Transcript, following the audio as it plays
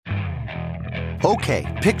Okay,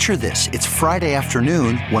 picture this. It's Friday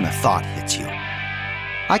afternoon when a thought hits you.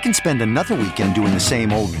 I can spend another weekend doing the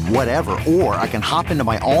same old whatever, or I can hop into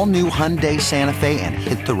my all-new Hyundai Santa Fe and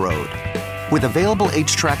hit the road. With available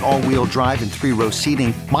H-Track all-wheel drive and 3-row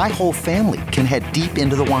seating, my whole family can head deep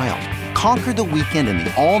into the wild. Conquer the weekend in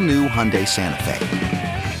the all-new Hyundai Santa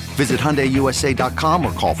Fe. Visit HyundaiUSA.com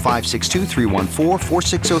or call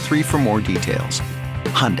 562-314-4603 for more details.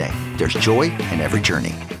 Hyundai, there's joy in every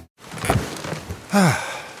journey.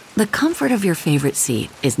 The comfort of your favorite seat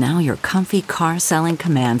is now your comfy car-selling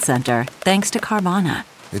command center, thanks to Carvana.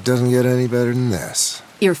 It doesn't get any better than this.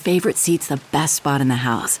 Your favorite seat's the best spot in the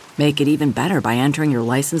house. Make it even better by entering your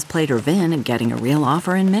license plate or VIN and getting a real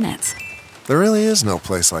offer in minutes. There really is no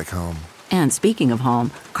place like home. And speaking of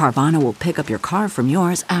home, Carvana will pick up your car from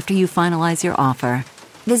yours after you finalize your offer.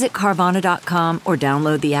 Visit Carvana.com or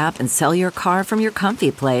download the app and sell your car from your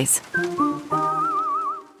comfy place.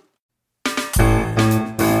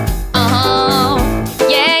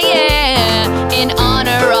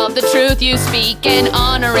 The truth you speak and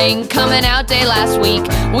honoring Coming Out Day last week,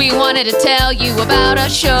 we wanted to tell you about a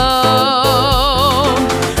show.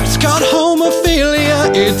 It's called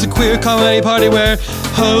Homophilia. It's a queer comedy party where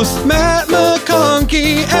host Matt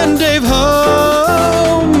McConkey and Dave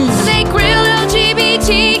Holmes, they grill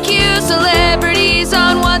LGBTQ celebrities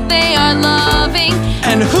on what they are loving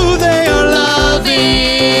and who they are loving.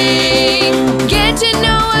 Get to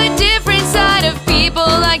know a different side of people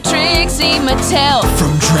like Trixie Mattel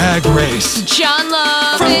from Drag Race, John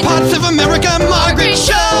Lovett from Parts of America, Margaret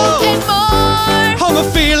Show, and more.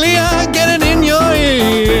 Homophilia, get it in your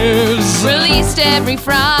ears. Released every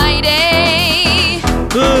Friday.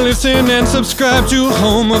 Listen and subscribe to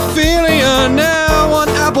Homophilia now on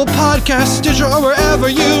Apple Podcasts, Stitcher, or wherever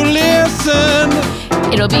you listen.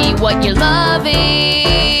 It'll be what you're loving,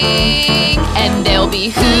 and they'll be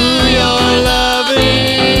who you're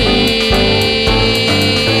loving.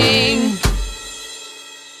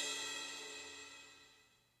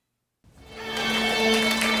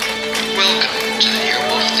 Welcome to the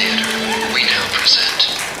Earwolf Theater. We now present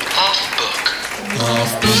Off Book.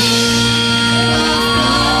 Off Book.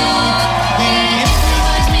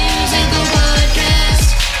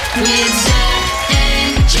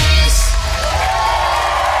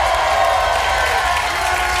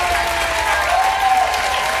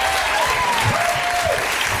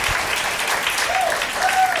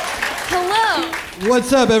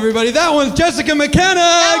 What's up, everybody? That one's Jessica McKenna.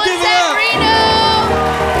 That Give one's it Zach up. Reno.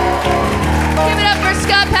 Give it up for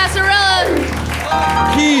Scott Passarella.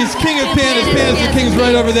 He's King of Pianists. Pianist the King's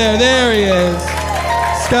right over there. There he is.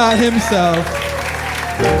 Scott himself.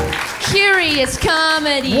 Curious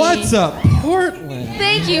Comedy. What's up, Portland?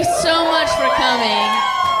 Thank you so much for coming.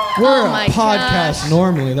 We're my a podcast gosh.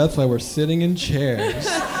 normally. That's why we're sitting in chairs.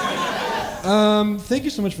 Thank you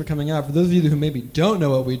so much for coming out. For those of you who maybe don't know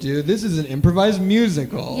what we do, this is an improvised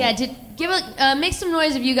musical. Yeah, make some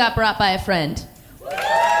noise if you got brought by a friend.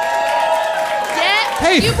 Yeah,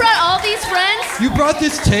 Hey. you brought all these friends? You brought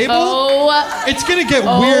this table? Oh. It's gonna get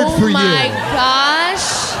weird for you. Oh my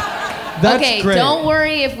gosh. That's okay, great. don't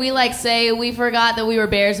worry if we say we forgot that we were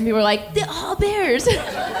bears and people are like, they're all bears.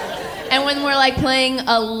 And when we're playing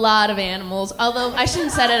a lot of animals, although I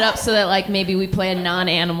shouldn't set it up so that maybe we play a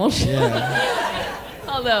non-animal show. Yeah.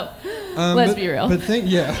 Although, let's be real. But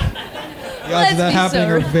the odds of that happening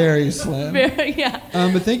are very slim. Yeah.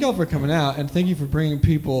 But thank y'all for coming out, and thank you for bringing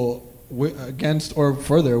people against or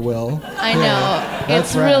for their will. I know.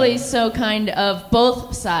 It's right. really so kind of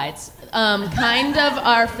both sides. Kind of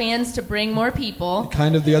our fans to bring more people.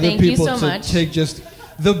 Kind of the other Thank you people so to much. take just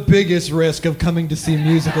the biggest risk of coming to see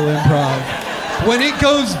musical improv. When it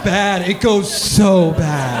goes bad, it goes so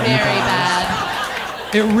bad. Very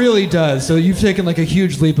bad. It really does. So you've taken a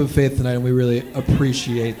huge leap of faith tonight, and we really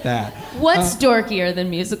appreciate that. What's dorkier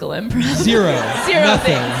than musical improv? Zero.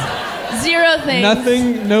 Nothing. Things. Zero things.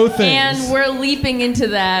 Nothing, no things. And we're leaping into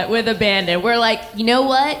that with abandon. We're like, you know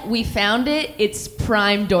what? We found it. It's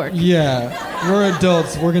prime dork. Yeah, we're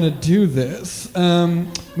adults. We're going to do this.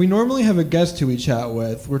 We normally have a guest who we chat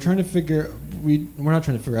with. We're not trying to figure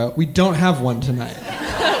out. We don't have one tonight.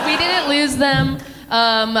 We didn't lose them.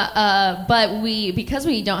 But because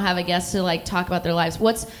we don't have a guest to talk about their lives.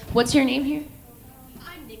 What's your name here?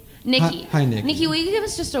 I'm Nikki. Hi, Nikki. Nikki, will you give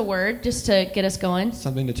us just a word just to get us going?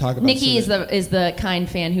 Something to talk about. Nikki is the kind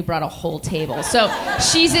fan who brought a whole table. So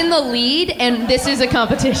she's in the lead, and this is a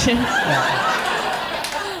competition.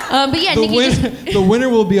 But yeah, Nikki. The winner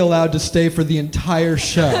will be allowed to stay for the entire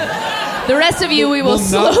show. The rest of you, we will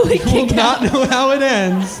slowly kick out. We'll not know how it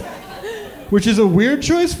ends. Which is a weird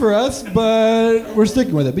choice for us, but we're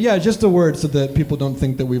sticking with it. But yeah, just a word so that people don't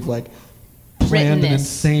think that we've planned an this.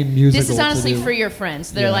 insane musical. This is honestly to do. for your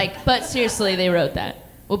friends. They're Yeah. like, but seriously, they wrote that.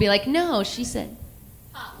 We'll be like, no, she said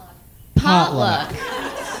potluck.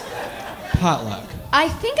 Potluck. I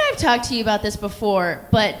think I've talked to you about this before,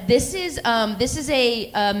 but this is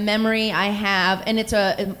a memory I have, and it's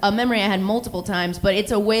a memory I had multiple times, but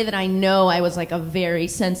it's a way that I know I was like a very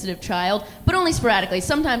sensitive child, but only sporadically.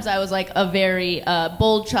 Sometimes I was like a very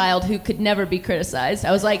bold child who could never be criticized.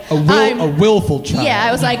 I was like, A willful child. yeah,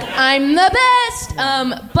 I was like, I'm the best.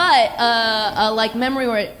 But a like memory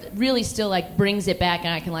where it really still like brings it back,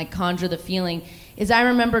 and I can like conjure the feeling. Is I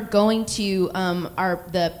remember going to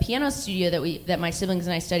the piano studio that my siblings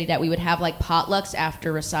and I studied at. We would have like potlucks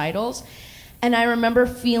after recitals, and I remember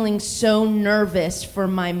feeling so nervous for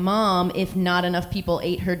my mom if not enough people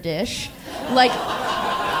ate her dish. Like,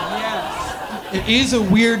 It is a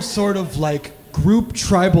weird sort of like group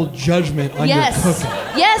tribal judgment on your cooking.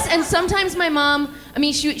 Yes, and sometimes my mom. I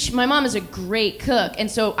mean, my mom is a great cook,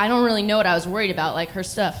 and so I don't really know what I was worried about. Like her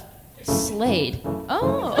stuff slayed.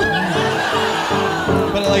 Oh.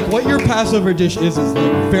 But like what your Passover dish is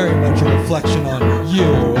like very much a reflection on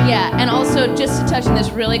you. Yeah, and also just to touch on this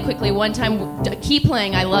really quickly, one time, keep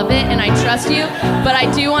playing, I love it, and I trust you, but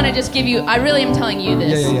I do want to just give you, I really am telling you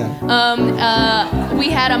this. Yeah. We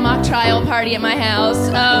had a mock trial party at my house,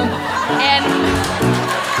 and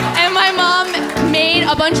my mom made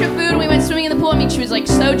a bunch of food, and we went swimming in the pool. I mean, she was like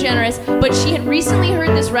so generous, but she had recently heard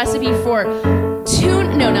this recipe for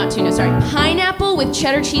pineapple with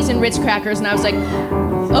cheddar cheese and Ritz crackers, and I was like,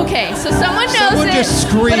 okay, so someone knows Someone it. just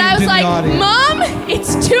screamed but I was in the like, audience. Mom,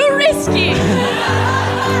 it's too risky.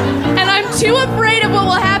 And I'm too afraid of what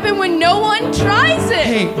will happen when no one tries it.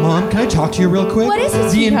 Hey, Mom, can I talk to you real quick? What is it, The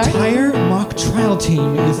sweetheart? entire mock trial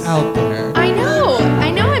team is out there. I know,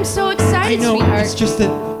 I'm so I excited, know, sweetheart. it's just that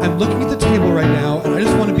I'm looking at the table right now, and I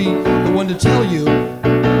just want to be the one to tell you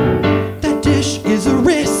that dish is a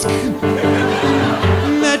risk.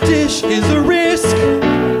 That dish is a risk.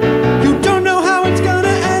 You don't know how it's gonna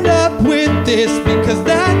end up with this, because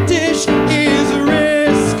that dish is a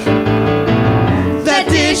risk. That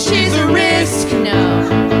dish is a risk. No.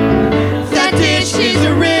 That dish is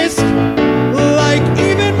a risk. Like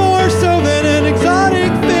even more so than an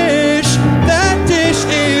exotic fish. That dish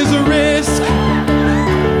is a risk.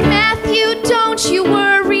 Matthew, don't you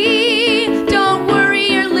worry. Don't worry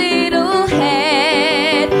your little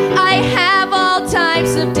head. I have all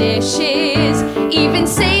types of dishes, even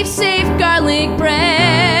safe garlic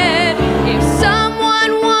bread. If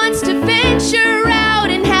someone wants to venture out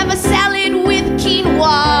and have a salad with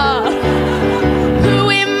quinoa, who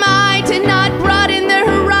am I to not broaden their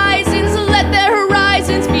horizons? Let their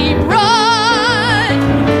horizons be broad.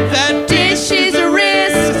 That Dish is a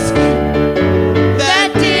risk.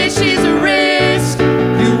 That dish is a risk.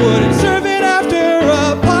 You wouldn't serve it after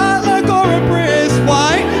a potluck or a bris.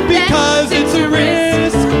 Why? Because it's a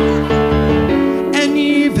risk. And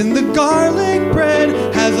even the garlic bread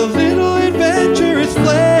has a little adventurous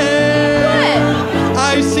flair. What?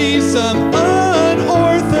 I see some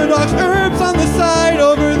unorthodox herbs on the side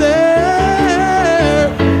over there.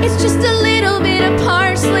 It's just a little bit of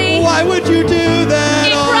parsley. Why would you do that?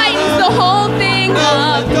 It on brightens a- the whole thing No, I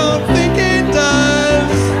up. don't think it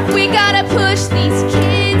does. We gotta push these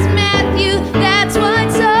kids, Matthew. That's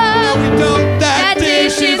what's up. We don't. That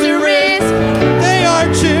dish is a risk. They are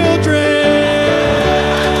children.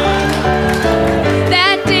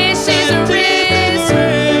 That dish is a risk.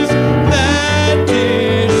 That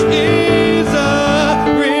dish is a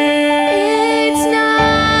risk. It's not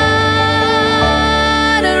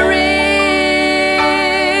a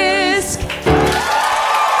risk.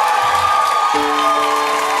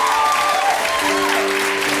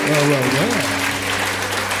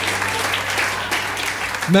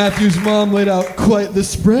 Matthew's mom laid out quite the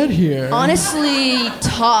spread here. Honestly,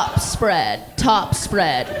 top spread.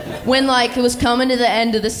 When like it was coming to the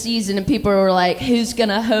end of the season and people were like, "Who's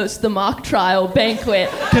gonna host the mock trial banquet?"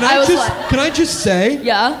 Can I was just like, can I just say,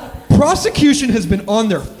 "Yeah." prosecution has been on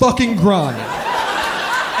their fucking grind,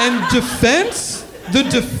 and the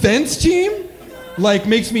defense team, like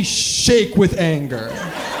makes me shake with anger.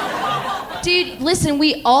 Dude, listen,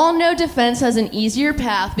 we all know defense has an easier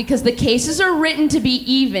path because the cases are written to be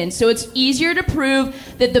even, so it's easier to prove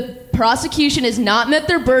that the prosecution has not met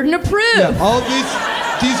their burden of proof. Yeah, all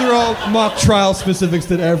these are all mock trial specifics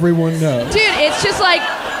that everyone knows. Dude, it's just like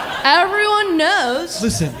everyone knows.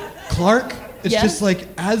 Listen, Clark, it's Yeah? just like,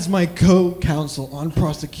 as my co-counsel on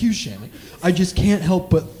prosecution, I just can't help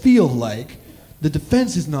but feel like the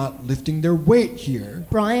defense is not lifting their weight here.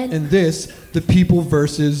 Brian? And this, the people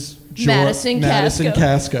versus Madison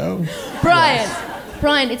Casco. Brian,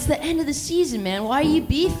 Brian, it's the end of the season, man. Why are you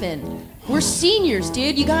beefing? We're seniors,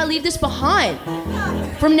 dude. You gotta leave this behind.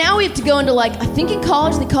 From now we have to go into like, I think in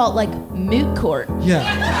college they call it like moot court. Yeah.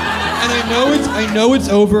 And I know it's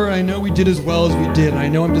over, and I know we did as well as we did, and I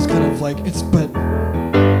know I'm just kind of like, it's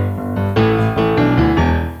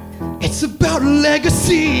about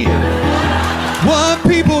legacy. What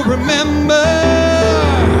people remember.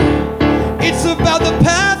 It's about the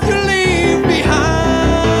path you leave behind.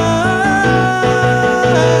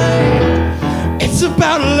 It's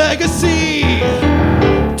about legacy.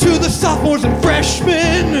 To the sophomores and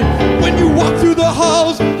freshmen, when you walk through the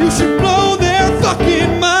halls, you should blow their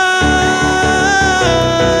fucking mind.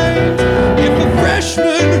 If a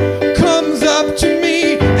freshman comes up to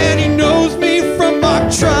me and he knows me from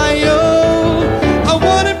mock trial, I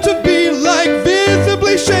want him to be like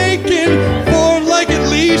visibly shaken for like at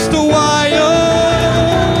least a while.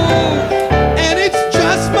 And it's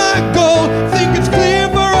just my goal, think it's clear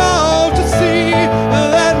for all to see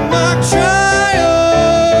that mock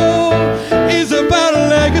trial is about a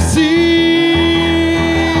legacy.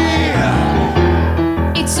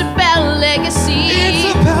 It's about legacy. It's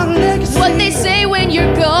about legacy. What they say when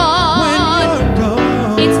you're gone.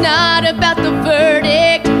 It's not about the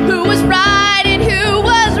verdict, who was right and who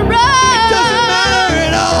was wrong. It doesn't matter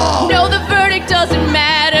at all. No, the verdict doesn't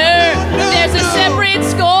matter. No, There's a no. separate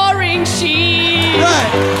scoring sheet.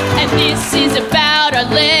 Right. And this is about our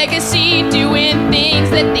legacy, doing things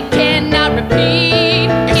that they cannot repeat.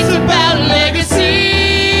 It's about legacy.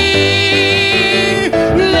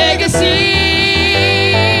 Legacy.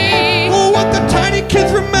 Oh, what the tiny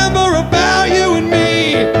kids remember about you and me.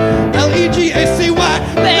 Legacy.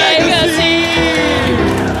 Legacy.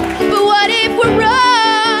 But what if we're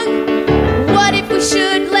wrong? What if we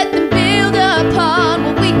should let them build upon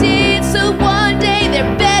what we did, so one day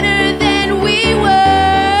they're better than we were?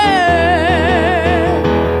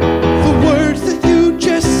 The words that you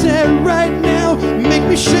just said right now make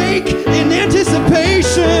me shake in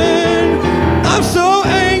anticipation. I'm so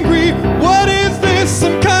angry. What is this?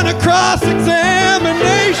 Some kind of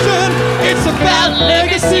cross-examination? It's about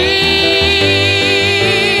legacy.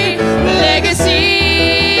 Legacy.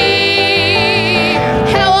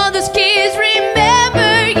 How all those kids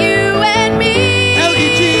remember you and me.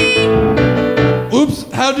 L-E-G. Oops,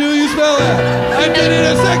 how do you spell that? I did it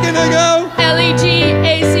a second ago. Legacy.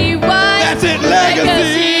 That's it,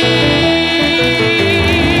 legacy.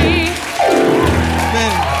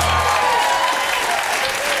 Man.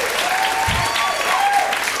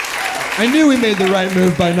 I knew we made the right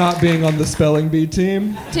move by not being on the spelling bee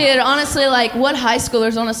team. Dude, honestly, like, what high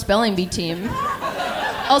schoolers on a spelling bee team?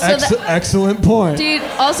 Also, Excellent point. dude,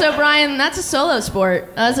 also, Brian, that's a solo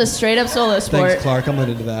sport. That's a straight up solo sport. Thanks, Clark. I'm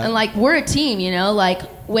into that. And like, we're a team, you know? Like,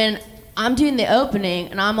 when I'm doing the opening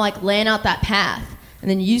and I'm like laying out that path, and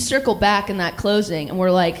then you circle back in that closing, and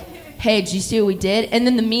we're like, hey, did you see what we did? And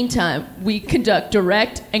in the meantime, we conduct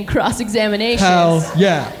direct and cross-examinations. Hell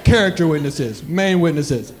yeah. Character witnesses, main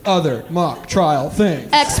witnesses, other mock trial things.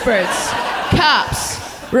 Experts,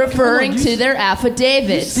 cops, referring Come on, to their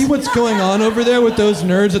affidavits. See what's going on over there with those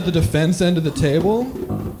nerds at the defense end of the table?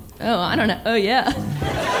 Oh, I don't know. Oh, yeah.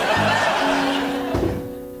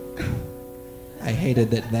 I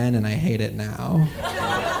hated it then and I hate it now.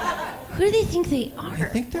 Who do they think they are? I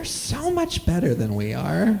think they're so much better than we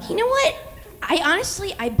are. You know what?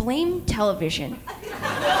 I blame television.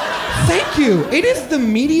 Thank you. It is the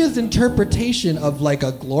media's interpretation of like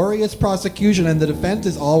a glorious prosecution, and the defense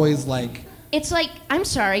is always like, It's like, I'm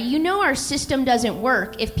sorry, you know our system doesn't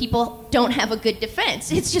work if people don't have a good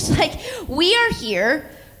defense. It's just like, we are here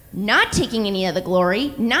not taking any of the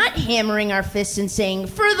glory, not hammering our fists and saying,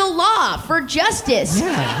 for the law, for justice.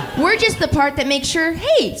 Yeah. We're just the part that makes sure,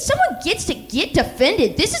 hey, someone gets to get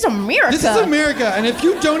defended. This is America. this is America, and if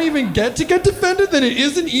you don't even get to get defended, then it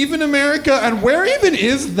isn't even America, and where even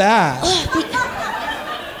is that?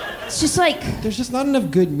 It's just like, There's just not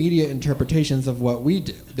enough good media interpretations of what we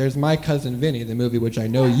do. There's My Cousin Vinny, the movie which I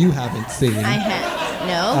know you haven't seen. I had,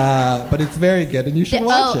 no. But it's very good, and you should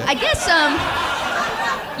watch it. I guess,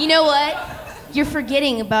 you know what? You're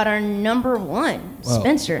forgetting about our number one, Whoa.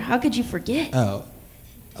 Spencer. How could you forget? Oh,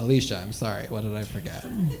 Alicia, I'm sorry. What did I forget?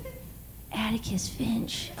 Atticus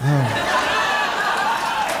Finch. Oh.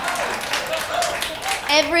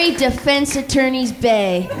 Every defense attorney's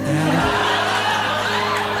bae.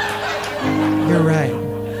 You're right.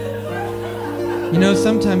 You know,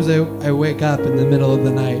 sometimes I wake up in the middle of the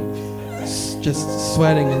night, just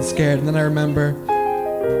sweating and scared, and then I remember,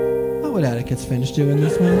 what would Atticus Finch do in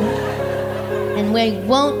this moment? and we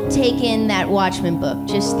won't take in that Watchmen book,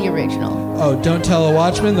 just the original. Oh, Don't Tell a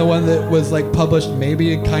Watchman, the one that was like published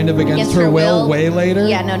maybe kind of against her will way later?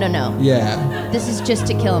 Yeah, no. Yeah. This is Just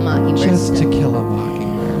to Kill a Mockingbird. Just to Kill a Mockingbird.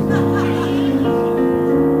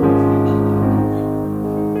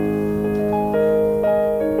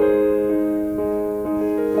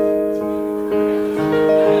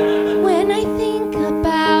 When I think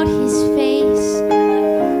about his face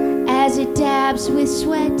as it dabs with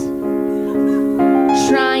sweat,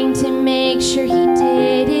 trying to make sure he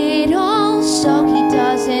did it all so he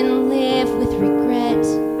doesn't live with regret.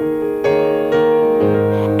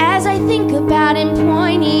 As I think about him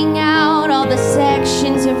pointing out all the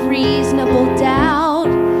sections of reasonable doubt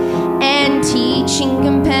and teaching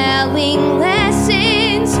compelling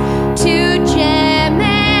lessons to Gem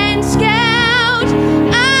and Scout,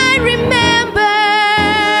 I remember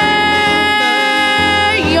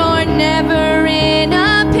you're never in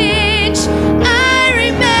a pinch. I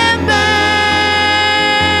remember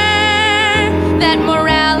that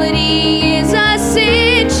morality is a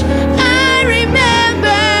cinch. I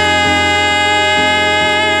remember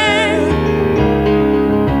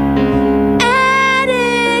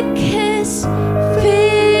Atticus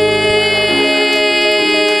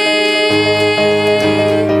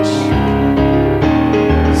Finch.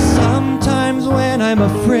 Sometimes when I'm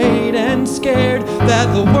afraid and scared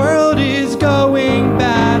that the world is going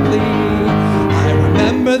badly, I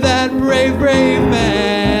remember that brave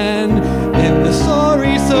man in the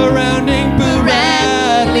story surrounding Boo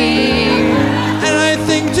Radley. And I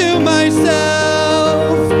think to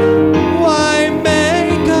myself, why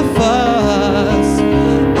make a fuss?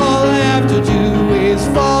 All I have to do is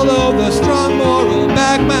follow the strong moral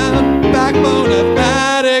backbone of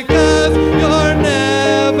Atticus. You're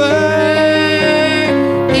never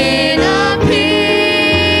In a pinch,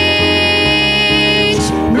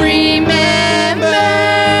 remember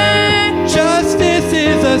justice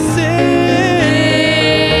is a cinch.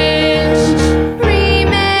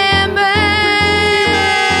 Remember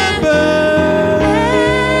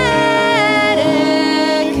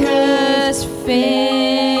Atticus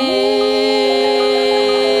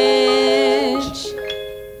Finch.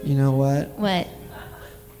 You know what? What?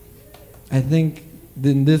 I think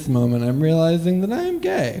in this moment I'm realizing that I am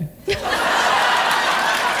gay.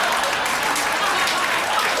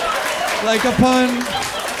 Like upon...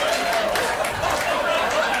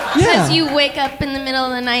 Because Yeah. you wake up in the middle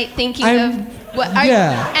of the night thinking I'm- of what?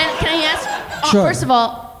 yeah. And can I ask? Sure. First of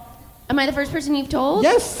all, am I the first person you've told?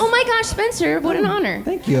 Yes. Oh my gosh, Spencer! What an honor.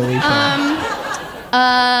 Thank you, Alicia.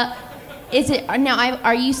 Is it now?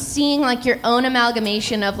 Are you seeing like your own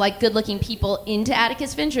amalgamation of like good-looking people into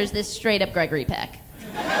Atticus Finch, or is this straight up Gregory Peck?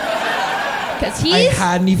 Because I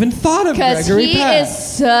hadn't even thought of Gregory he Peck. is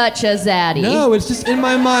such a zaddy. No, it's just in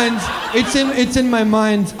my mind's. It's in my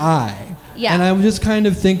mind's eye. Yeah. And I'm just kind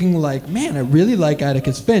of thinking like, man, I really like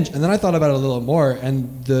Atticus Finch. And then I thought about it a little more,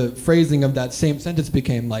 and the phrasing of that same sentence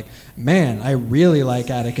became like, man, I really like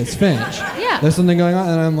Atticus Finch. Yeah. There's something going on,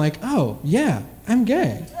 and I'm like, oh yeah, I'm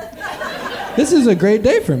gay. This is a great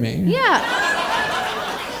day for me. Yeah.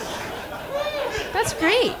 That's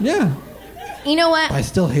great. Yeah. You know what? I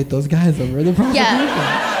still hate those guys over the prosecution.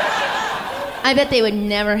 I bet they would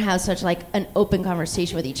never have such like an open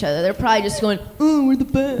conversation with each other. They're probably just going, "Oh, we're the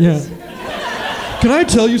best." Yeah. Can I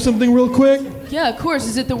tell you something real quick? Yeah, of course.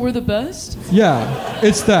 Is it that we're the best? Yeah,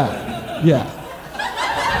 it's that. Yeah.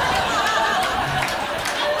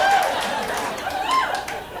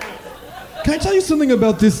 Can I tell you something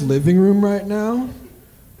about this living room right now?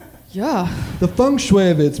 Yeah. The feng shui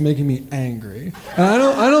of it's making me angry. And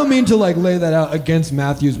I don't mean to like lay that out against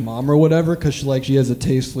Matthew's mom or whatever, because she has a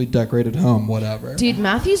tastefully decorated home, whatever. Dude,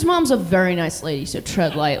 Matthew's mom's a very nice lady, so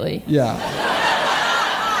tread lightly. Yeah.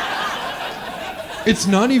 It's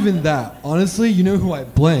not even that. Honestly, you know who I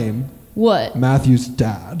blame? What? Matthew's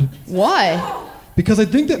dad. Why? Because I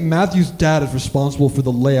think that Matthew's dad is responsible for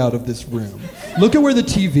the layout of this room. Look at where the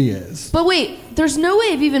TV is. But wait, there's no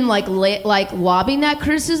way of even like lobbing that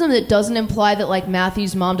criticism that doesn't imply that like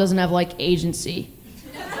Matthew's mom doesn't have like agency.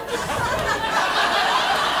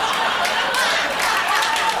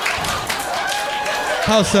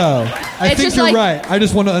 How so? I It's think just you're like- right. I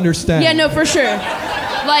just want to understand. Yeah, no, for sure.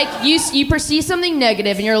 Like you perceive something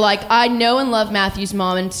negative and you're like, I know and love Matthew's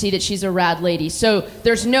mom and see that she's a rad lady. So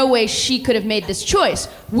there's no way she could have made this choice.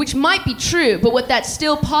 which might be true, but what that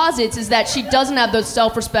still posits is that she doesn't have the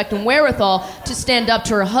self-respect and wherewithal to stand up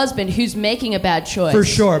to her husband who's making a bad choice. For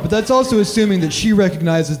sure, but that's also assuming that she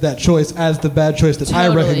recognizes that choice as the bad choice that I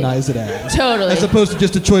Totally. recognize it as. Totally. As opposed to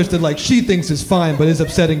just a choice that like she thinks is fine but is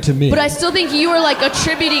upsetting to me. But I still think you were like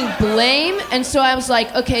attributing blame, and so I was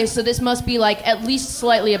like, okay, so this must be like at least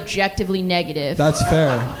slightly objectively negative. That's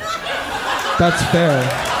fair. That's fair.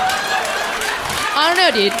 I don't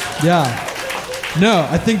know, dude. Yeah. No,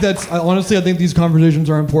 I think honestly, I think these conversations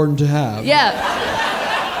are important to have.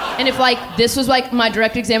 Yeah. And if like this was like my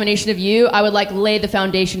direct examination of you, I would like lay the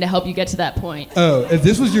foundation to help you get to that point. Oh, if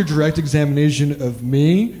this was your direct examination of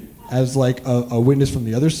me as like a witness from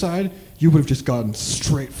the other side, you would have just gotten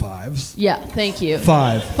straight 5s. Yeah, thank you.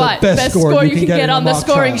 5. Five. The best score you can get on in a the mock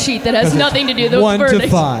scoring trial. sheet that has nothing to do with the 1 verdict. to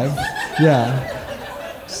 5.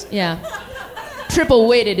 Yeah. Yeah. Triple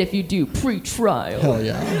weighted if you do pre-trial. Hell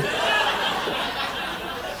yeah.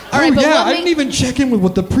 All right, but yeah, what I didn't even check in with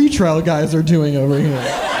what the pretrial guys are doing over here.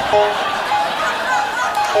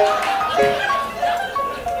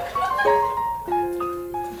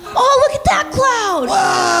 Oh, look at that cloud!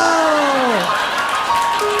 Whoa!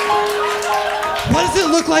 What does it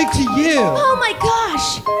look like to you? Oh my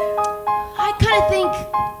gosh! I kind of think,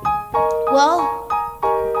 well,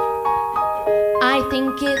 I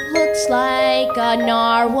think it looks like a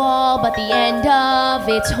narwhal, but the end of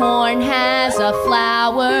its horn has a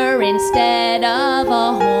flower instead of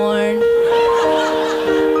a horn.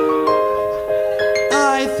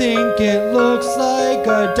 I think it looks like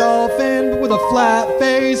a dolphin with a flat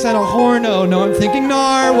face and a horn. Oh no, I'm thinking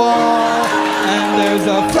narwhal. And there's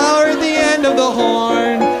a flower at the end of the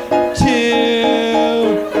horn,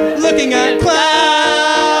 too. Looking at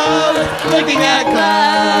clouds, looking at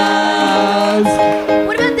clouds.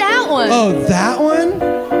 What about that one? Oh, that one?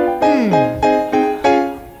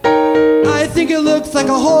 I think it looks like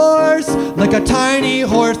a horse, like a tiny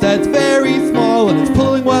horse that's very small, and it's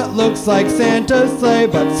pulling what looks like Santa's sleigh,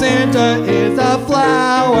 but Santa is a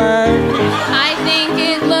flower. I think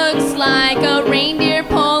it looks like a reindeer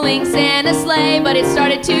pulling Santa's sleigh, but it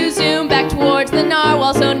started to zoom back towards the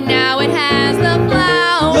narwhal, so now it has the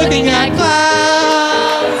flower. Looking at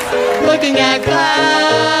clouds, looking at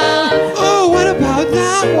clouds. Oh, what about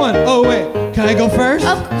that one? Oh, wait, can I go first?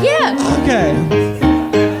 Yeah. Okay.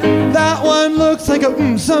 That one looks like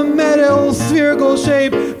some metal spherical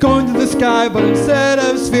shape going through the sky, but instead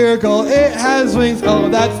of spherical, it has wings. Oh,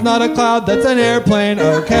 that's not a cloud, that's an airplane.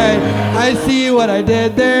 Okay, I see what I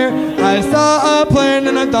did there. I saw a plane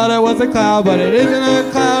and I thought it was a cloud, but it isn't a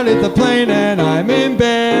cloud, it's a plane, and I'm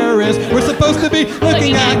embarrassed. We're supposed to be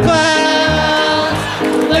looking at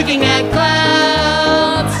clouds, looking at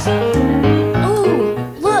clouds. Ooh,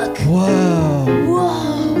 look. Whoa.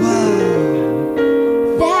 Whoa.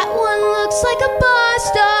 Whoa. That one looks like a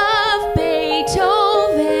bust of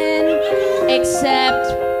Beethoven, except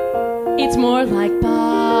it's more like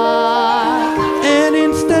Bach. And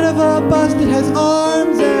instead of a bust, it has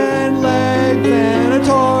arms and legs and a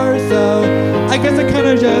torso. I guess it kind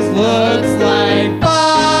of just looks like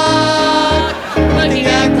Bach. Looking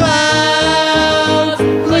at clouds,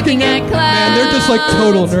 looking at clouds. Man, they're just like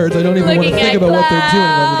total nerds. I don't even want to think about what they're doing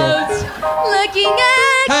over there. Looking at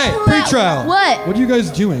Hey, pre-trial. What? What are you guys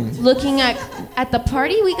doing? Looking at the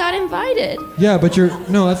party, we got invited. Yeah, but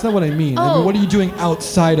no, that's not what I mean. I Oh. mean, what are you doing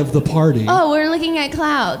outside of the party? Oh, we're looking at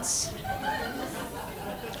clouds.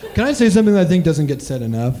 Can I say something that I think doesn't get said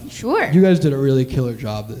enough? Sure. You guys did a really killer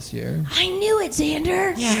job this year. I knew it,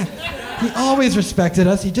 Xander. Yeah, he always respected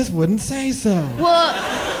us. He just wouldn't say so. Well,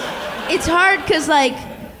 it's hard because, like,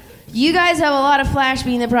 you guys have a lot of flash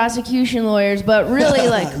being the prosecution lawyers, but really,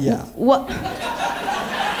 like, Yeah. what?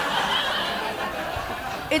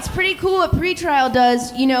 It's pretty cool what pretrial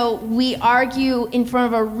does. You know, we argue in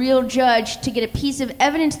front of a real judge to get a piece of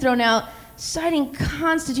evidence thrown out, citing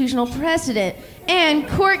constitutional precedent and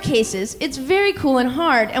court cases. It's very cool and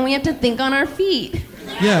hard, and we have to think on our feet.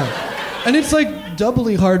 Yeah. And it's like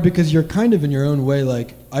doubly hard because you're kind of in your own way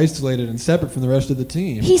like isolated and separate from the rest of the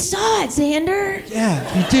team. He saw it, Xander. Yeah,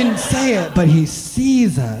 he didn't say it, but he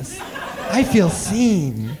sees us. I feel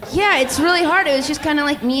seen. Yeah, it's really hard. It was just kind of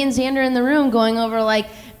like me and Xander in the room going over, like,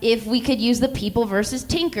 if we could use the people versus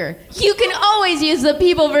Tinker. You can always use the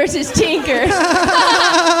people versus Tinker.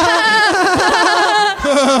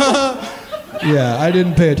 Yeah, I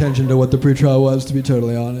didn't pay attention to what the pretrial was, to be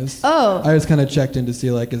totally honest. Oh. I just kind of checked in to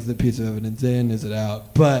see, like, is the piece of evidence in, is it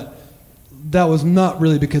out? But that was not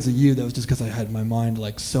really because of you. That was just because I had my mind,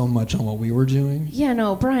 like, so much on what we were doing. Yeah,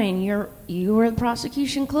 no, Brian, you were the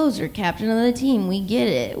prosecution closer, captain of the team. We get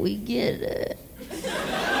it. We get it.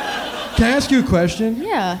 Can I ask you a question?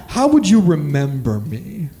 Yeah. How would you remember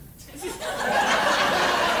me?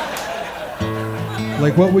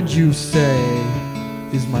 Like, what would you say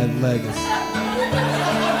is my legacy?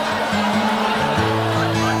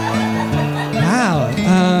 Wow.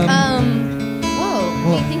 Whoa.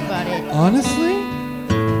 What do you think about it? Honestly?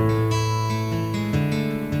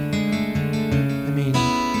 I mean,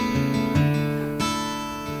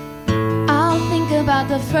 I'll think about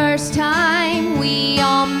the first time we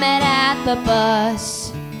all met at the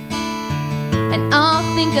bus. And I'll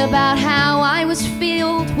think about how I was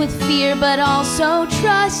filled with fear but also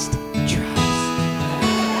trust.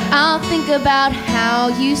 I'll think about how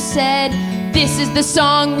you said, this is the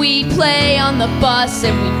song we play on the bus,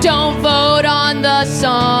 and we don't vote on the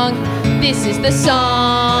song. This is the song.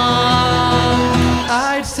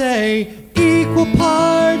 I'd say equal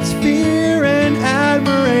parts fear and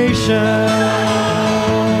admiration.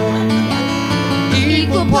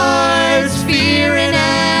 Equal parts fear and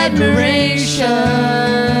admiration.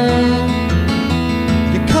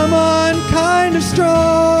 You come on kind of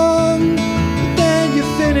strong, but then you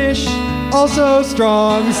finish also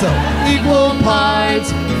strong. So equal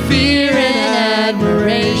parts fear and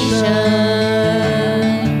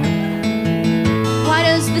admiration. Why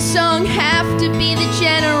does the song have to be the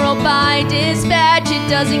general by dispatch? It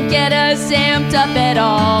doesn't get us amped up at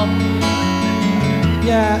all.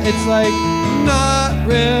 Yeah, it's like not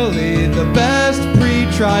really the best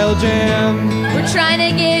pre-trial jam. We're trying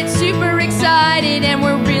to get super excited and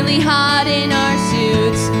we're really hot in our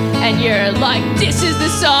suits. And you're like, this is the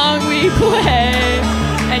song we play.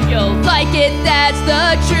 And you'll like it, that's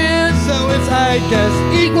the truth. So it's, I guess,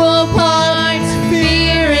 Equal parts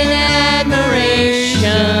fear and admiration.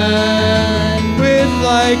 with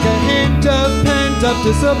like a hint of pent-up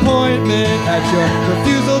disappointment at your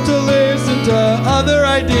refusal to listen to other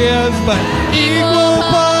ideas, but equal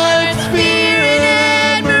parts fear and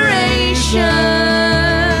admiration.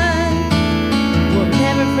 We'll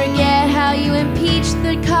never forget how you impeached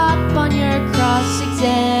the cop on your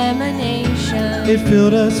cross-examination. It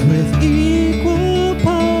filled us with equal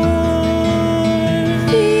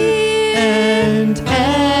parts Fear and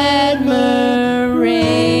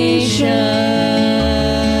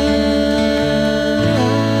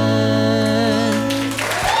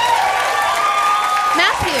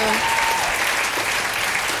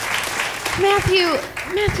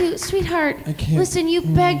Matthew, sweetheart. I can't- Listen, you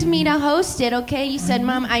begged me to host it, okay? You said,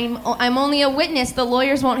 Mom, I'm only a witness. The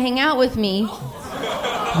lawyers won't hang out with me.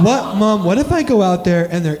 What, Mom, what if I go out there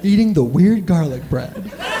and they're eating the weird garlic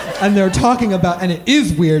bread? And they're talking about, and it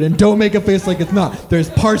is weird, and don't make a face like it's not. There's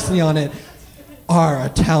parsley on it. Our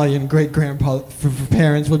Italian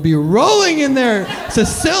great-grandparents would be rolling in their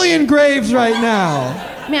Sicilian graves right now.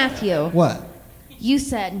 Matthew, What? you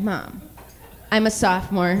said, Mom, I'm a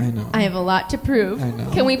sophomore. I know. I have a lot to prove. I know.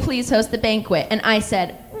 Can we please host the banquet? And I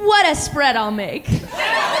said, what a spread I'll make. And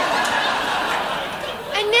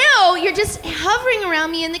now you're just hovering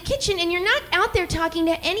around me in the kitchen and you're not out there talking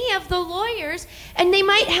to any of the lawyers, and they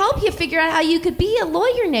might help you figure out how you could be a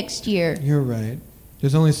lawyer next year. You're right.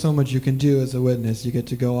 There's only so much you can do as a witness. You get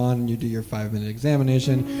to go on and you do your 5-minute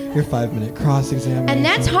examination, your 5-minute cross-examination. And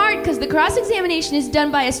that's hard because the cross-examination is done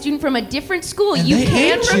by a student from a different school. And You they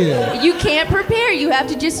can't hate you can't prepare. You have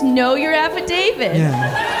to just know your affidavit. Yeah.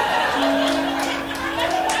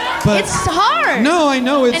 But It's hard. no, I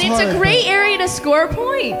know it's and it's hard, a great area to score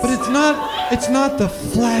points. But it's not the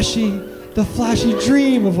flashy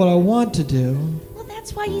dream of what I want to do. Well,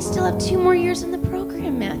 that's why you still have 2 more years in the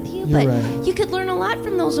program, Matthew. You're But right. you could learn a lot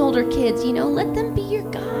from those older kids. You know, let them be your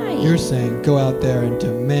guide. You're saying go out there and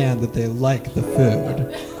demand that they like the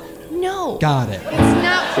food. No. Got it. It's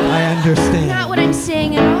not. I understand. Not what I'm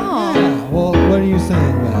saying at all. Yeah, well, what are you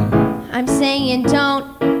saying then? I'm saying don't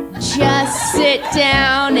just sit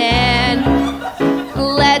down and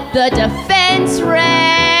let the defense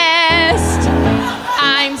rest.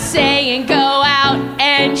 I'm saying go out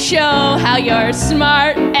and show how you're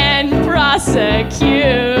smart and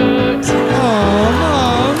prosecute. Oh,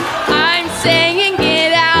 Mom. I'm saying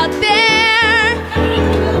get out there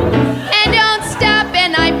and don't stop,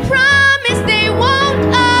 and I promise they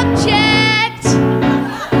won't object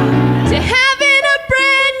to having a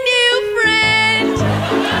brand new friend.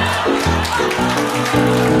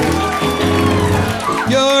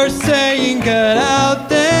 You're saying get out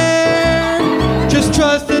there. Just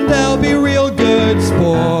trust that they'll be real good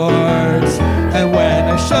sports. And when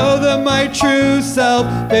I show them my true self,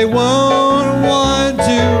 they won't want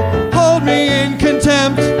to hold me in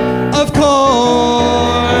contempt of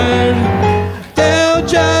court. They'll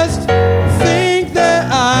just think that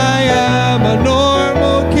I am a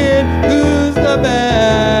normal kid who's the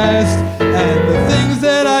best. And the things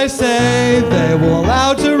that I say, they will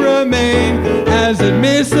allow to remain as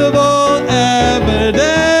admissible evidence.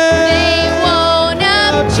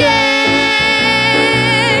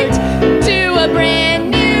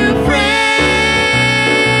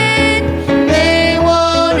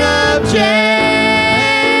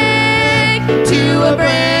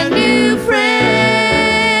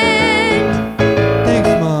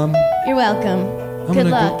 Good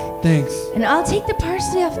luck. Thanks. And I'll take the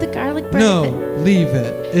parsley off the garlic bread. No, leave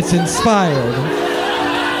it. It's inspired.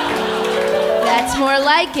 That's more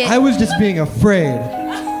like it. I was just being afraid,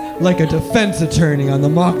 like a defense attorney on the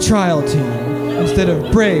mock trial team, instead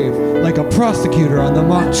of brave, like a prosecutor on the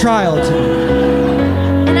mock trial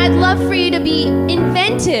team. And I'd love for you to be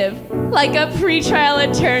inventive, like a pre-trial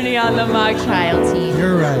attorney on the mock trial team.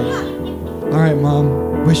 You're right. All right,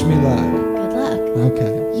 Mom. Wish me luck. Good luck.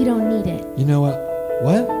 Okay. You don't need it. You know what?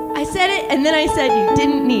 What? I said it, and then I said you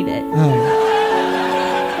didn't need it.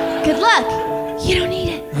 Oh, Good luck. You don't need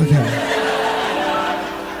it. okay.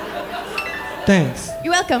 Thanks.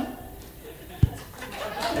 You're welcome.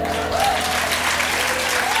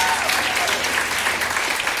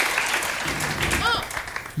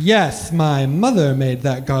 Yes, my mother made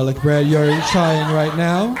that garlic bread you're trying right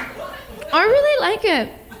now. I really like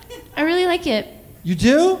it. I really like it. You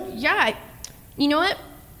do? Yeah. You know what?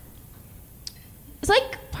 It's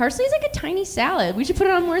like parsley's like a tiny salad. We should put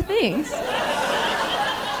it on more things.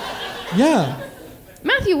 Yeah.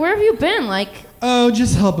 Matthew, where have you been? Like, Oh,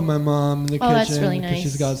 just helping my mom in the kitchen. that's really 'cause nice.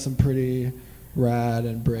 She's got some pretty rad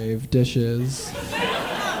and brave dishes.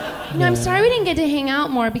 no, I'm sorry we didn't get to hang out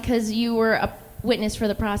more because you were a witness for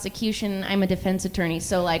the prosecution. I'm a defense attorney,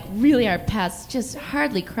 so like really our paths just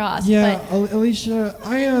hardly crossed. Yeah, But Alicia,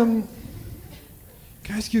 can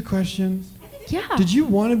I ask you a question? yeah. Did you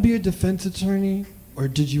want to be a defense attorney, or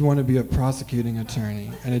did you want to be a prosecuting attorney,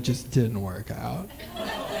 and it just didn't work out?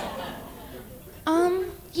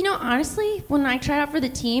 You know, honestly, when I tried out for the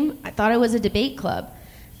team, I thought it was a debate club.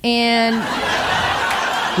 And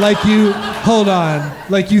Hold on,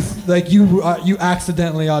 you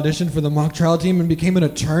accidentally auditioned for the mock trial team and became an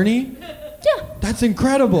attorney? yeah. That's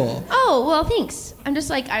incredible. Oh, well, thanks. I'm just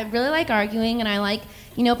like, I really like arguing and I like,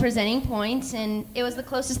 presenting points, and it was the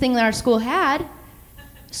closest thing that our school had.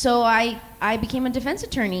 So I became a defense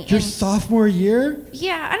attorney. Your and sophomore year?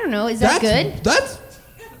 yeah, I don't know. Is that good?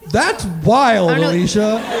 That's wild, I don't know.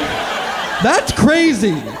 Alicia. That's crazy.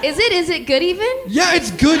 Is it good even? Yeah, it's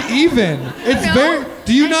good even. It's No.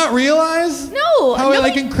 Do you not realize? No, How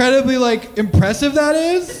nobody- incredibly impressive that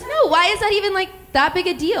is? No, why is that even that big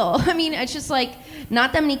a deal? I mean, it's just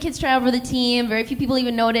not that many kids try out for the team. Very few people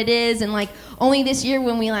even know what it is, and only this year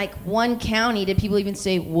when we won county did people even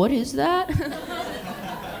say, "What is that?"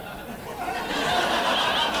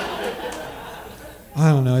 I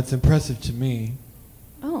don't know. It's impressive to me.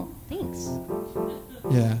 Oh, thanks.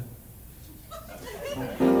 Yeah.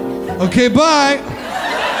 Okay, bye.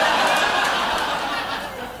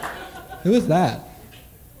 Who is that?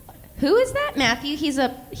 Who is that? Matthew.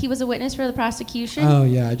 He was a witness for the prosecution. Oh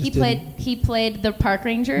yeah, I just He played the park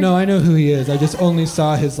ranger. No, I know who he is. I just only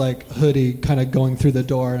saw his hoodie kind of going through the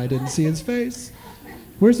door, and I didn't see his face.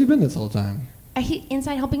 Where's he been this whole time? He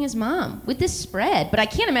inside helping his mom with this spread, but I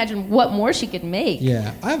can't imagine what more she could make.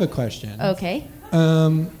 Yeah, I have a question. Okay.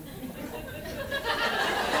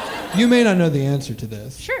 You may not know the answer to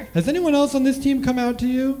this. Sure. Has anyone else on this team come out to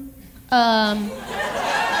you?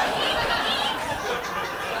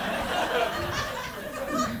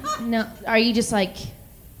 No. Are you just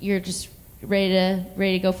you're just ready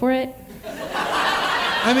to go for it?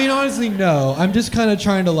 I mean, honestly, no. I'm just kind of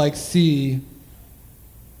trying to see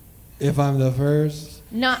if I'm the first.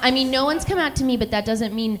 No, I mean, no one's come out to me, but that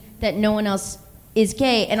doesn't mean that no one else is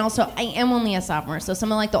gay. And also, I am only a sophomore, so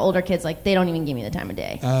some of the older kids, they don't even give me the time of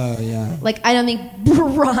day. Oh, yeah. I don't think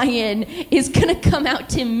Brian is gonna come out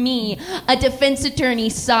to me, a defense attorney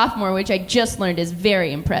sophomore, which I just learned is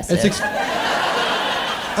very impressive.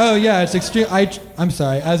 Oh, yeah, it's extreme. I'm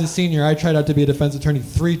sorry. As a senior, I tried out to be a defense attorney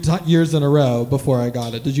 3 years in a row before I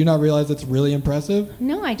got it. Did you not realize that's really impressive?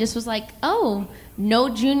 No, I just was oh, no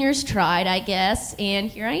juniors tried, I guess, and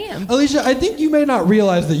here I am. Alicia, I think you may not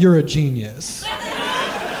realize that you're a genius.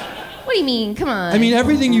 What do you mean? Come on. I mean,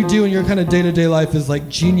 everything you do in your kind of day-to-day life is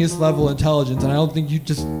genius level intelligence, and I don't think you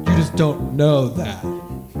just don't know that.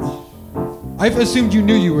 I've assumed you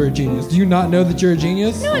knew you were a genius. Do you not know that you're a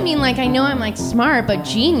genius? No, I mean, I know I'm smart, but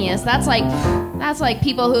genius, that's like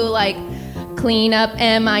people who clean up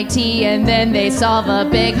MIT and then they solve a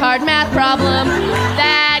big hard math problem.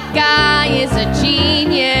 That guy is a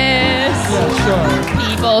genius. Yeah,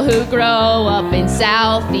 sure. People who grow up in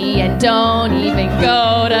Southie and don't even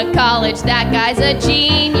go to college, that guy's a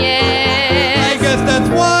genius. I guess that's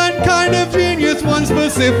one kind of genius, one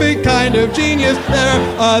specific kind of genius. There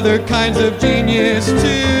are other kinds of genius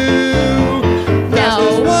too. That's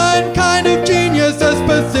just one kind of genius, a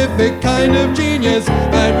specific kind of genius.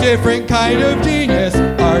 A different kind of genius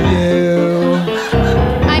are you.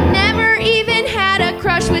 I've never even had a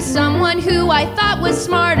crush with someone who I thought was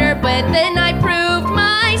smarter, but then I proved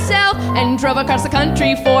myself and drove across the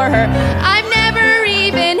country for her. I've never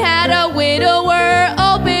even had a widower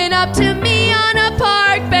open up to me on a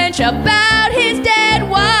park bench about his dead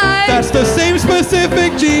wife. That's the same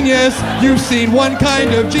specific genius. You've seen one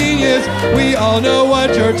kind of genius. We all know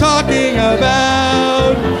what you're talking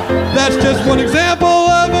about. That's just one example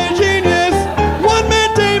of a genius. One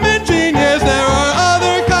Matt Damon genius. There are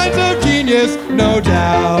other kinds of genius, no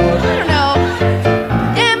doubt. I don't know.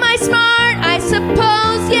 Am I smart? I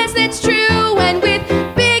suppose. Yes, that's true. And with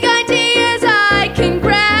big ideas I can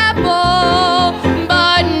grapple.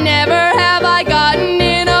 But never have I gotten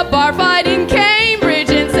in a bar fight in Cambridge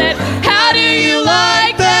and said, how do you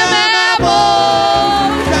like them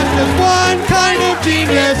apples? That's just one kind of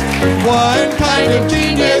genius. One kind of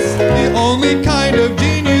genius. The only kind of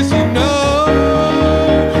genius you know.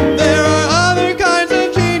 There are other kinds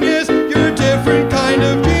of genius. You're a different kind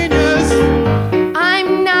of genius.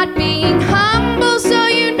 I'm not being humble, so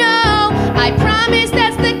you know. I promise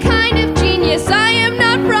that's the kind of genius. I am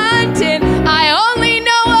not frontin'. I only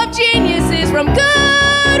know of geniuses from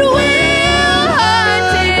Good Will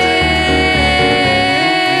Hunting.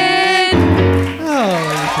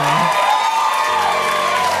 Oh, okay.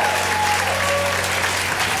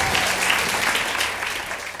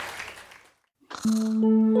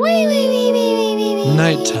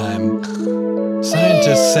 Nighttime.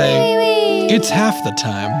 Scientists say it's half the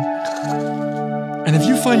time. And if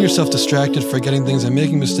you find yourself distracted, forgetting things, and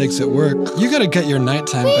making mistakes at work, you gotta get your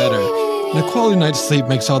nighttime better. And a quality night's sleep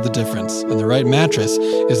makes all the difference. And the right mattress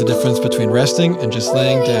is the difference between resting and just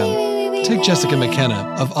laying down. Take Jessica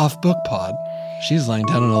McKenna of Off Book Pod. She's lying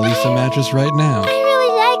down on a Lisa mattress right now. I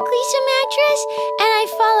really like Lisa Mattress, and I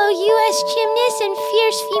follow U.S. gymnast and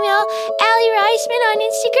fierce female Allie Reisman on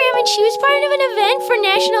Instagram, and she was part of an event for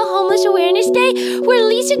National Homeless Awareness Day where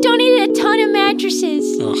Lisa donated a ton of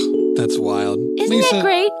mattresses. Ugh, that's wild. Isn't Lisa, that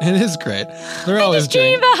great? It is great. They're I always just dream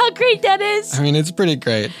doing. about how great that is. I mean, it's pretty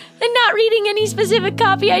great. And not reading any specific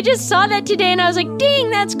copy. I just saw that today, and I was like,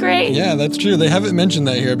 dang, that's great. Yeah, that's true. They haven't mentioned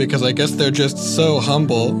that here because I guess they're just so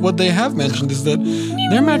humble. What they have mentioned is that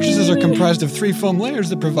their mattresses are comprised of 3 foam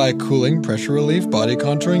layers that provide cooling, pressure relief, body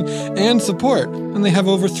contouring, and support. And they have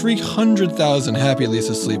over 300,000 happy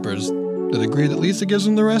Lisa sleepers that agree that Lisa gives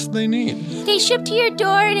them the rest they need. They ship to your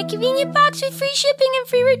door in a convenient box with free shipping and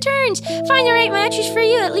free returns. Find the right mattress for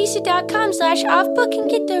you at lisa.com/offbook and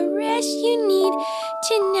get the rest you need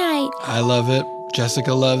tonight. I love it.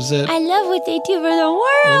 Jessica loves it. I love what they do for the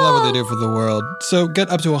world. We love what they do for the world. So get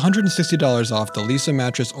up to $160 off the Lisa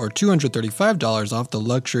mattress or $235 off the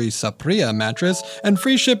luxury Sapria mattress and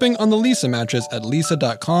free shipping on the Lisa mattress at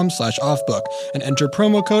lisa.com/offbook and enter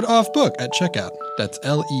promo code offbook at checkout. That's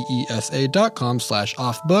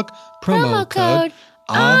leesa.com/offbook, promo code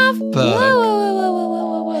offbook. Whoa.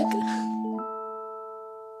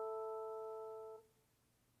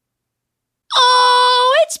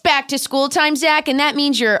 Oh, it's back to school time, Zach, and that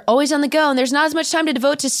means you're always on the go and there's not as much time to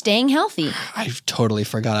devote to staying healthy. I totally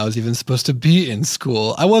forgot I was even supposed to be in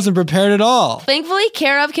school. I wasn't prepared at all. Thankfully,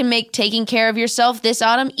 Care of can make taking care of yourself this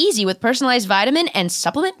autumn easy with personalized vitamin and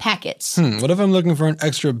supplement packets. What if I'm looking for an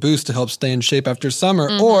extra boost to help stay in shape after summer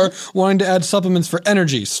or wanting to add supplements for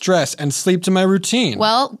energy, stress, and sleep to my routine?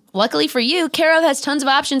 Well, luckily for you, Care of has tons of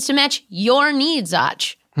options to match your needs,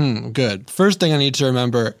 Zach. Good. First thing I need to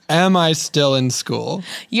remember, am I still in school?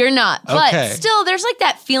 You're not, but Okay. still, there's like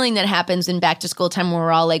that feeling that happens in back to school time where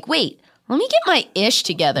we're all like, wait, let me get my ish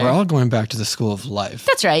together. We're all going back to the school of life.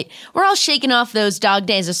 That's right. We're all shaking off those dog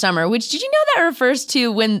days of summer, which did you know that refers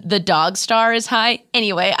to when the dog star is high?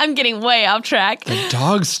 Anyway, I'm getting way off track. The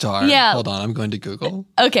dog star? Yeah. Hold on, I'm going to Google.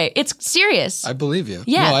 Okay, it's serious. I believe you.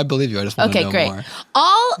 Yeah. No, I believe you. I just want to Okay, know great. more.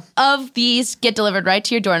 All of these get delivered right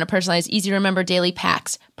to your door in a personalized, easy to remember daily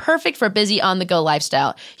packs. Perfect for busy on-the-go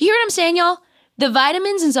lifestyle. You hear what I'm saying, y'all? The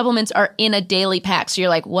vitamins and supplements are in a daily pack. So you're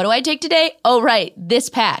like, what do I take today? Oh, right, this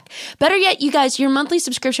pack. Better yet, you guys, your monthly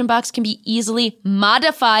subscription box can be easily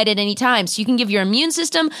modified at any time. So you can give your immune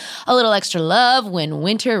system a little extra love when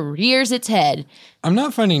winter rears its head. I'm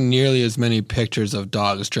not finding nearly as many pictures of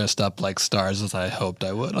dogs dressed up like stars as I hoped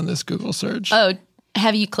I would on this Google search. Oh,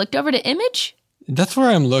 have you clicked over to image? That's where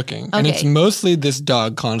I'm looking. And Okay. it's mostly this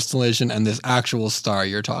dog constellation and this actual star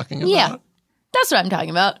you're talking about. Yeah, that's what I'm talking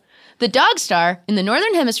about. The dog star in the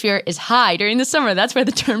Northern Hemisphere is high during the summer. That's where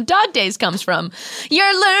the term dog days comes from.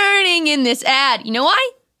 You're learning in this ad. You know why?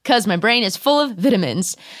 Because my brain is full of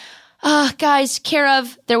vitamins. Guys, Care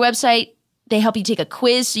of, their website, they help you take a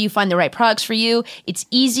quiz so you find the right products for you. It's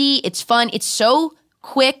easy, it's fun, it's so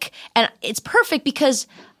quick, and it's perfect because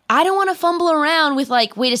I don't want to fumble around with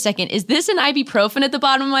like, wait a second, is this an ibuprofen at the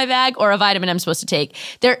bottom of my bag or a vitamin I'm supposed to take?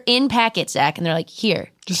 They're in packets, Zach, and they're like, here,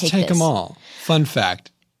 Just take them all. Fun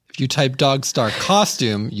fact. If you type Dog Star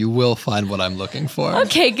costume, you will find what I'm looking for.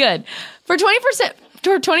 Okay, good. For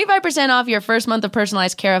 25% off your first month of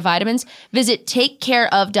personalized Care of vitamins, visit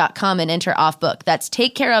takecareof.com and enter OFFBOOK. That's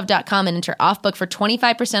takecareof.com and enter OFFBOOK for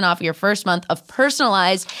 25% off your first month of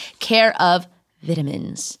personalized Care of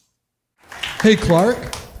vitamins. Hey, Clark.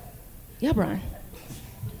 Yeah, Brian.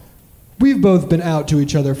 We've both been out to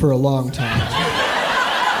each other for a long time.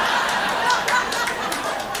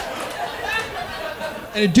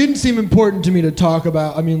 And it didn't seem important to me to talk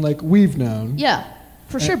about, we've known. Yeah,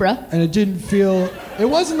 for sure, bro. And it didn't feel, it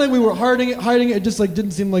wasn't like we were hiding it just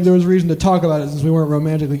didn't seem like there was reason to talk about it since we weren't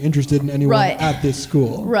romantically interested in anyone at this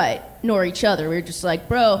school. Right, nor each other. We were just like,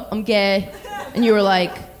 bro, I'm gay. And you were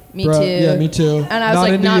like, me too. Yeah, me too. And I was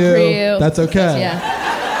like, not for you. That's okay. Yeah.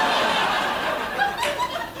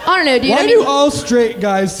 I don't know, dude. Why do all straight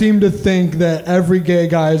guys seem to think that every gay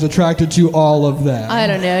guy is attracted to all of them? I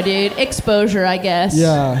don't know, dude. Exposure, I guess.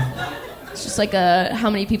 Yeah. It's just like a how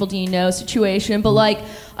many people do you know situation. But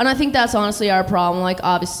and I think that's honestly our problem.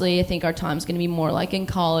 Obviously, I think our time's going to be more like in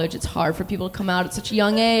college. It's hard for people to come out at such a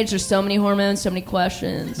young age. There's so many hormones, so many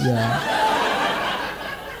questions. Yeah.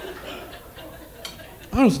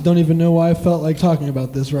 I honestly don't even know why I felt like talking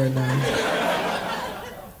about this right now.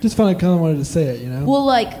 Just kind of wanted to say it, you know? Well,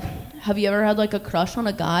 have you ever had a crush on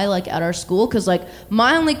a guy at our school? Because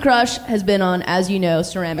my only crush has been on, as you know,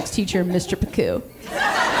 ceramics teacher Mr. Pacou.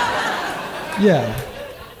 Yeah.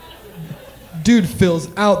 Dude fills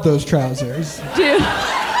out those trousers. Dude.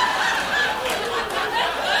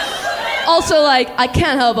 Also, I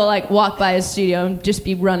can't help but walk by his studio and just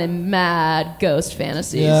be running mad ghost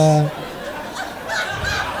fantasies. Yeah.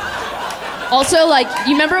 Also,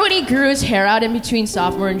 you remember when he grew his hair out in between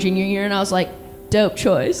sophomore and junior year, and I was like, dope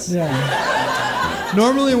choice. Yeah.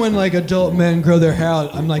 Normally when adult men grow their hair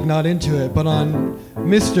out, I'm not into it, but on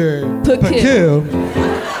Mr. Pacou.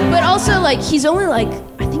 But also, he's only I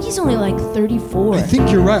think he's only 34. I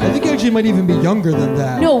think you're right. I think he actually might even be younger than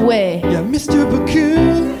that. No way. Yeah, Mr.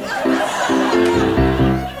 Pacou.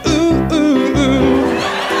 Ooh, ooh, ooh.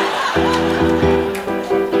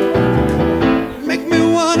 Make me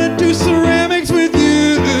wanna do ceramics with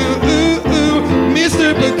you. Ooh, ooh, ooh.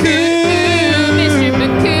 Mr. Pacou. Mr.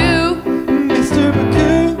 Pacou. Mr.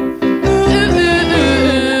 Pacou. Ooh,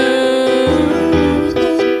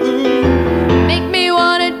 ooh, ooh. Make me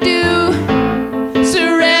wanna do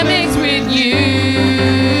ceramics with you.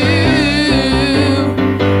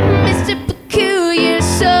 Mr. Pacou, you're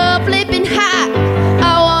so flippin' hot. I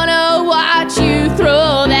wanna watch you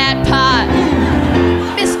throw that pot.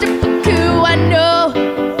 Mr. Pacou, I know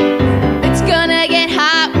it's gonna get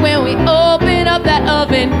hot when we open up that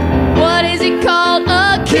oven. What is it called?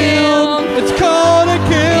 A kiln. It's called a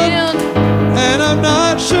kiln. And I'm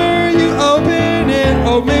not sure you open it.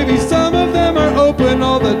 Or maybe some of them are open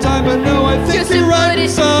all the time. But no, I think Just you're to right. put it-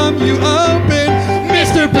 Some you open.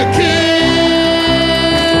 Mr. Pacou.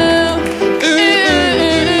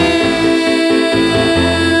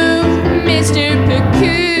 Mr.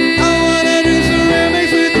 Pacou. I wanna do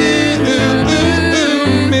ceramics with you.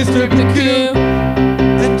 Mr. Pacou.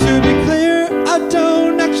 And to be clear, I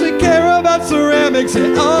don't actually care about ceramics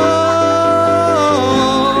at all.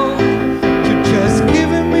 You're just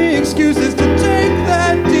giving me excuses to take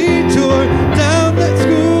that detour down that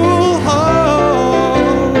school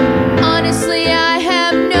hall. Honestly, I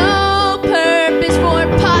have no purpose for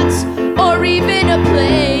pots or even a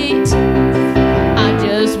plate. I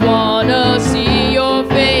just wanna see your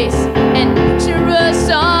face and picture us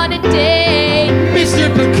on a date. Mr.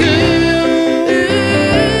 Pacou.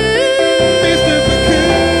 Mr. Pacou.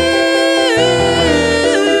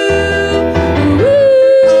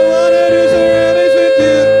 I wanna do ceramics with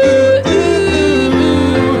you.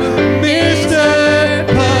 Mr.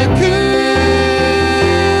 Pacou.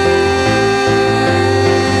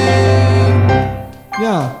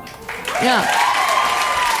 Yeah. Yeah.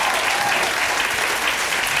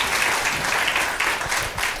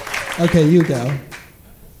 Okay, you go.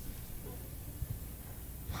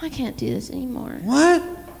 I can't do this anymore. What?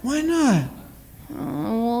 Why not?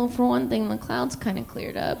 Well, for one thing, the clouds kind of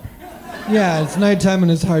cleared up. Yeah, it's nighttime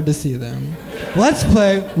and it's hard to see them. Let's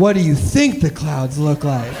play What Do You Think the Clouds Look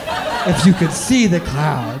Like? If you could see the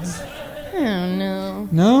clouds. I don't know.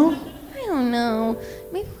 No? I don't know.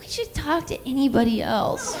 Maybe we should talk to anybody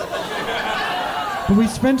else. But we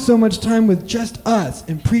spent so much time with just us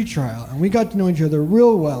in pretrial, and we got to know each other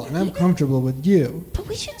real well, and I'm comfortable with you. But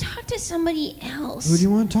we should talk to somebody else. Who do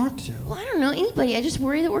you want to talk to? Well, I don't know, anybody. I just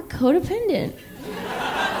worry that we're codependent.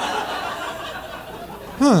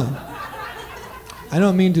 Huh. I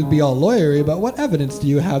don't mean to be all lawyery, but what evidence do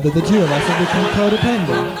you have that the two of us have become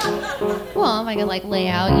codependent? Well, if I could like lay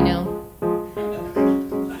out, you know.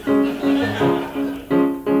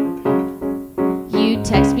 You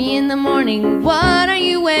text me in the morning, what are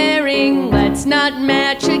you wearing? Let's not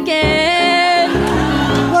match again.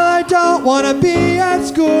 Well, I don't want to be at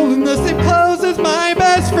school in the same clothes as my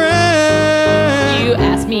best friend. You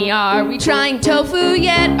ask me, are we trying tofu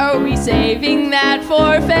yet? Are we saving that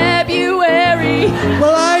for February?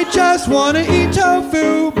 Well, I just want to eat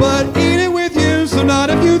tofu, but eat it with you, so not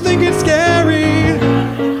if you think it's scary.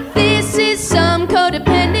 This is some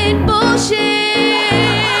codependent bullshit.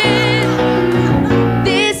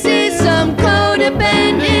 This is some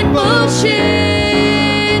codependent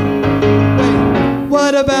bullshit. Wait,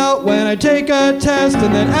 what about when I take a test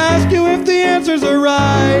and then ask you if the answers are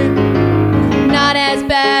right? Not as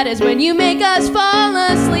bad as when you make us fall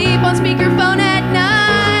asleep on speakerphone at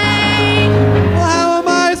night. Well, how am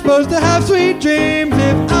I supposed to have sweet dreams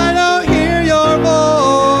if I don't hear your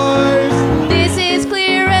voice? This is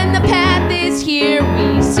clear and the path is here.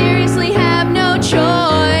 We seriously have no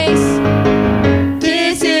choice.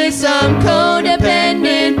 This is some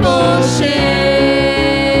codependent bullshit.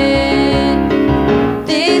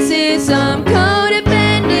 This is some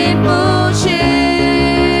codependent bullshit.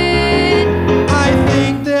 I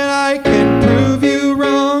think that I can prove you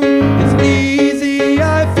wrong. It's easy,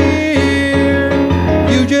 I fear.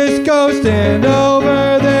 You just go stand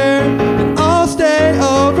over there, and I'll stay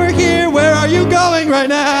over here. Where are you going right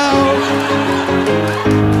now?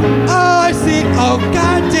 Oh, I see. Oh,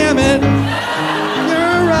 god damn it.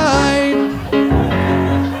 You're right.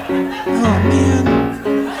 Oh, man.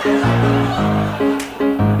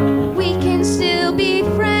 We can still be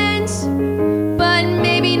friends, but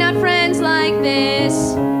maybe not friends like this.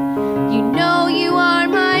 You know you are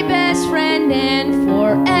my best friend, and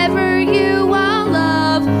forever you I'll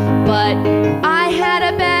love. But I had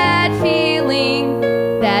a bad feeling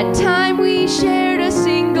that time we shared a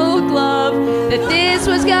single glove, that this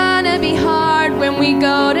was gonna be hard when we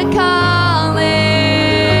go to college.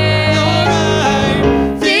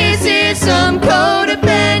 Alright. This is some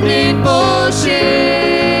codependent bullshit.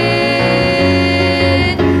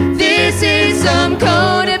 This is some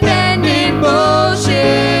codependent bullshit.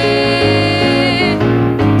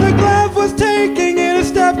 The glove was taking it a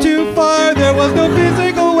step too far. There was no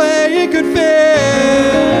physical way it could fit.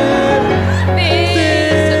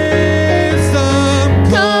 This This some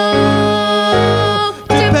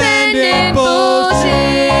codependent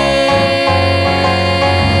bullshit.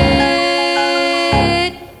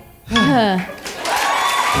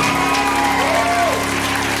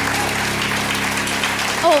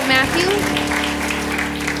 Oh, Matthew?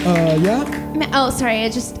 Yeah? Oh, sorry. I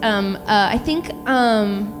think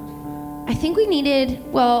we needed.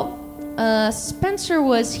 Well, Spencer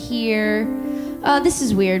was here. This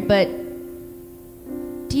is weird, but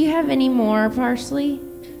do you have any more parsley?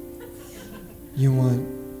 You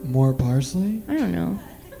want more parsley? I don't know.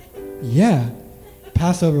 Yeah.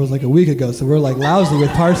 Passover was like a week ago, so we're like lousy with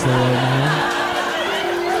parsley right now.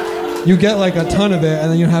 You get like a ton of it, and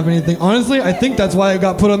then you don't have anything. Honestly, I think that's why it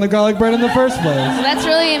got put on the garlic bread in the first place. So that's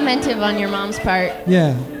really inventive on your mom's part.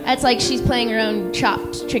 Yeah. That's like she's playing her own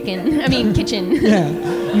chopped chicken. I mean, kitchen. Yeah.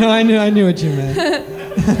 No, I knew what you meant.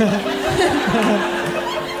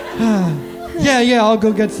 Yeah, I'll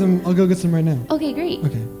go get some right now. Okay, great.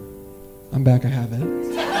 Okay. I'm back, I have it.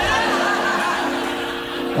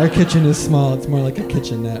 Our kitchen is small, it's more like a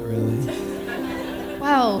kitchenette, really.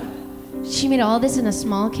 Wow. She made all this in a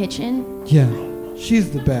small kitchen? Yeah,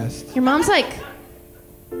 she's the best. Your mom's like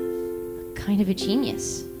kind of a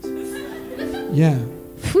genius. Yeah.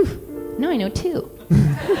 Phew. Now I know two.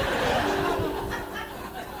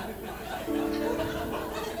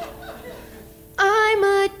 I'm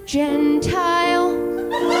a Gentile.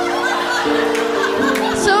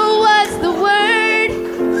 So what's the word?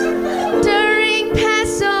 During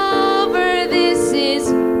Passover, this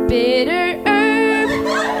is bitter herb.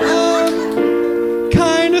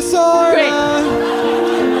 Kinda, sorta.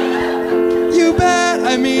 You bet.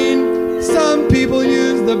 I mean, some people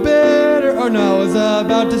use the bitter. Oh no, I was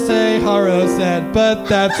about to say haroset, but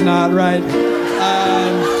that's not right.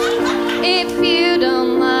 If you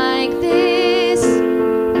don't like this,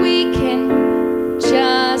 we can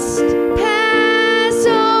just pass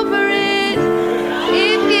over it.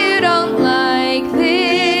 If you don't like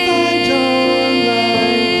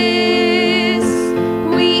this,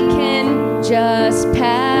 we can just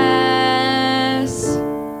pass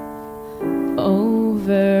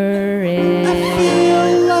over it. I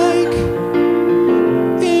feel like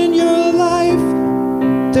in your life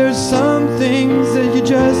there's some things that you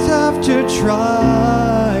just have to try.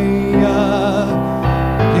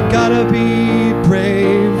 to be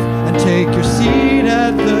brave and take your seat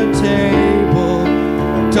at the table.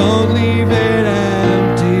 Don't leave it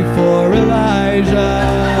empty for Elijah.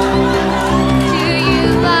 Do you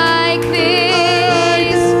like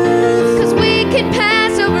this? 'Cause we can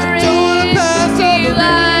pass over it. Don't wanna pass Do you over it.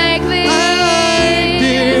 like this? I like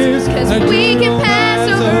this. 'Cause I we do can pass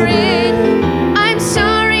over it. I'm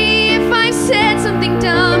sorry if I said something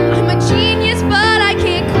dumb. I'm a genius, but I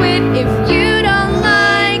can't quit. If you don't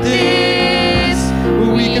like this,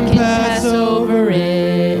 We can pass over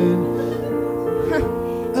it.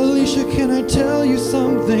 Alicia, can I tell you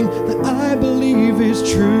something that I believe is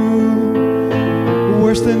true?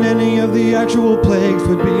 Worse than any of the actual plagues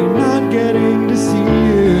would be not getting to see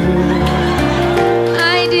you.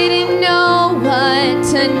 I didn't know what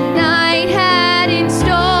tonight had in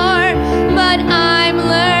store, but I'm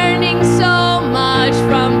learning so much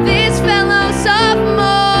from this fellow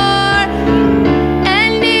sophomore.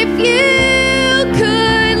 And if you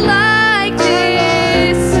could like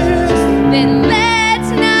this, then let's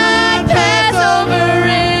not pass over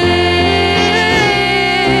it.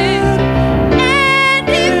 And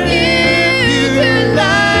if you could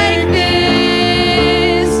like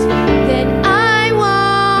this, then I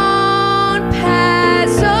won't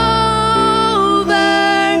pass over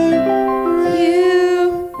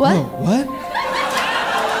you. What? Oh, what?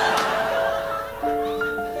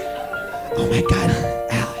 Oh my God,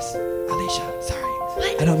 Alice, Alicia, sorry.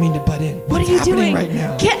 What? I don't mean to butt in. What What's are you happening doing? right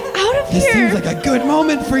now? Get out of This here. seems like a good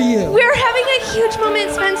moment for you. We're having a huge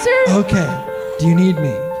moment, Spencer. Okay, do you need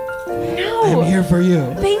me? No. I'm here for you.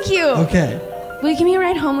 Thank you. Okay, Will you give me a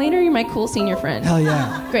ride home later? You're my cool senior friend. hell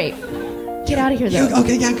yeah. Great. Get out of here, though.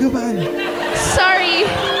 Okay, yeah, goodbye. Sorry.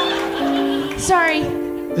 Sorry.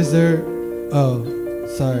 Is there... Oh,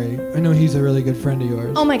 sorry. I know he's a really good friend of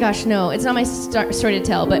yours. Oh my gosh, no. It's not my story to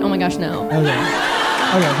tell, but oh my gosh, no. Okay.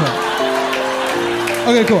 Okay, cool.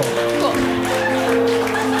 Okay, cool. Cool.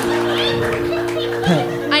 Hey.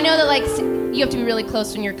 I know that, like, you have to be really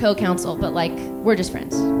close when you're co-counsel, but, like, we're just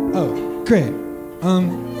friends. Oh, great.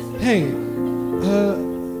 Hey,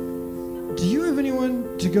 do you have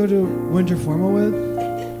anyone to go to winter formal with?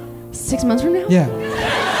 6 months from now? Yeah.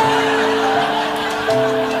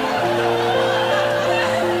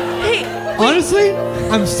 Hey, Honestly,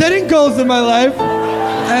 I'm setting goals in my life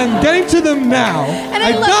and getting to them now. And I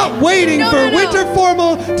I'm love not it. waiting No, for no, no. winter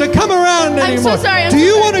formal to come around I'm so anymore. sorry, I'm Do so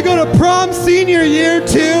you sorry. want to go to prom senior year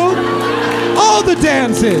too? All the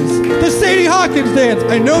dances. The Sadie Hawkins dance.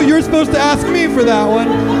 I know you're supposed to ask me for that one.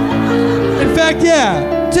 In fact,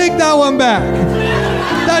 yeah, take that one back.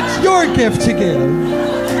 That's your gift to give.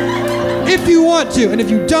 If you want to, and if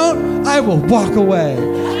you don't, I will walk away.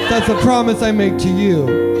 That's a promise I make to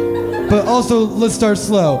you. But also, let's start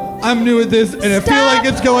slow. I'm new at this, and I feel Stop. like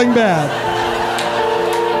it's going bad.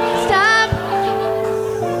 stop.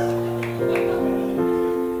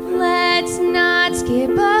 Let's not skip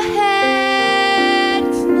ahead.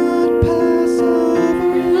 Let's not pass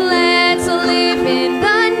over. Let's live in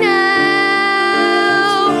the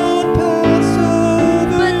now. Not pass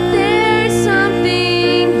over. But there's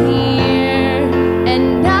something here,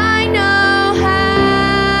 and I know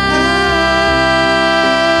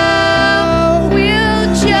how. We'll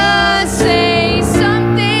just say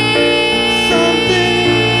something.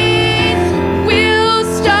 We'll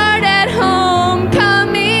start at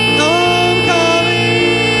homecoming.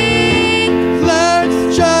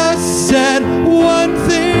 Let's just set one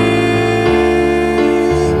thing.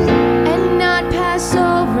 And not pass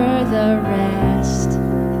over the rest.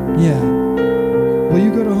 Yeah. Will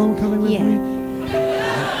you go to homecoming with Yeah. me?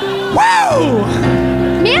 Woo!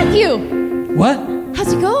 Matthew, What?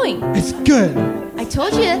 how's it going? It's good. I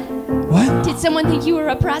told you. What? Did someone think you were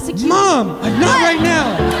a prosecutor? Mom, I'm not What? right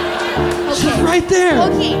now. She's Okay. right there.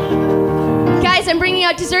 Okay. Guys, I'm bringing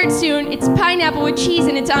out dessert soon. It's pineapple with cheese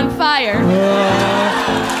and it's on fire.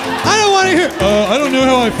 I don't want to hear. I don't know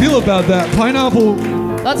how I feel about that. Pineapple.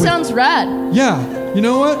 That sounds rad. Yeah. You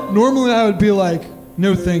know what? Normally I would be like,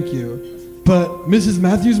 no, thank you. But Mrs.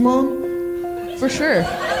 Matthews' mom, For sure.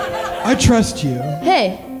 I trust you.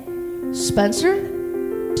 Hey, Spencer,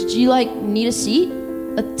 did you need a seat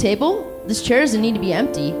at the table? This chair doesn't need to be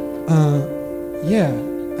empty. Yeah.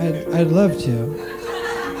 I'd love to.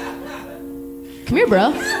 Come here,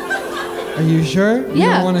 bro. Are you sure? You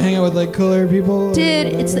Yeah. don't want to hang out with cooler people? or Dude,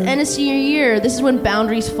 it's the whatever? end of senior year. This is when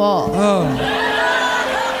boundaries fall. Oh.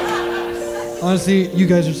 Honestly, you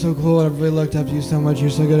guys are so cool. I've really looked up to you so much.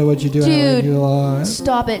 You're so good at what you do. And I like Dude, you a lot.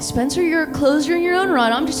 stop it. Spencer, you're a closer in your own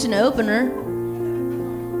right. I'm just an opener.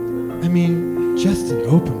 I mean, just an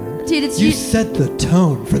opener. Dude, it's You set the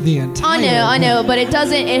tone for the entire I know, but it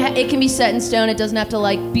doesn't. It can be set in stone. It doesn't have to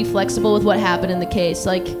like be flexible with what happened in the case.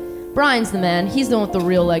 Like Brian's the man. He's the one with the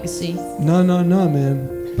real legacy. No, man.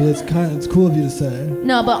 But it's cool of you to say.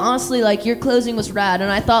 No, but honestly, like your closing was rad, and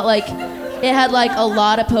I thought like it had like a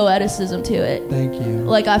lot of poeticism to it. Thank you.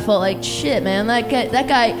 Like I felt like shit, man. That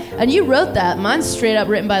guy, and you wrote that. Mine's straight up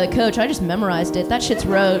written by the coach. I just memorized it. That shit's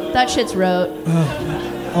wrote.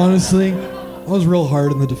 Honestly, I was real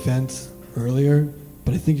hard on the defense earlier,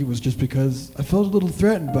 but I think it was just because I felt a little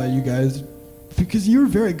threatened by you guys, because you're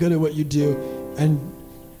very good at what you do, and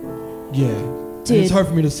yeah. Dude. And it's hard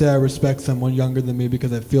for me to say I respect someone younger than me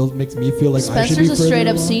because it makes me feel like I should be Spencer's a straight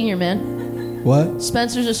up along. senior, man. What?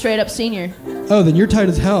 Spencer's a straight up senior. Oh, then you're tight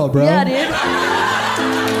as hell, bro. Yeah, dude.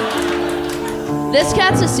 This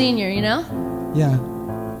cat's a senior, you know? Yeah,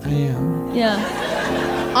 I am.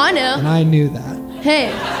 Yeah. I know. And I knew that.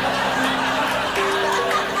 Hey.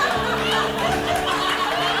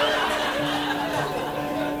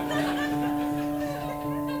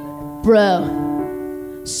 Bro.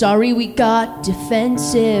 Sorry we got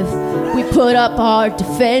defensive. We put up our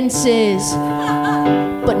defenses.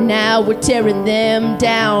 But now we're tearing them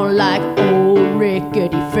down like old rickety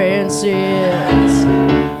fences.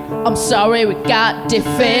 I'm sorry we got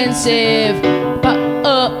defensive. Put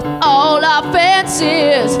up all our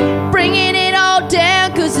fences. Bringing it all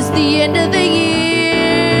down cause it's the end of the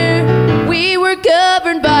year. We were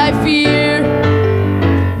governed by fear.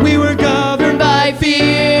 We were governed By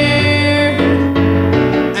fear.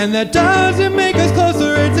 And that doesn't make us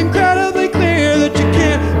closer. It's incredibly clear that you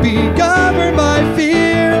can't be governed by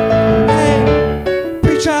fear. Hey,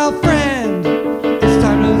 pre-child friend, it's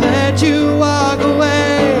time to let you walk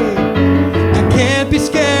away. I can't be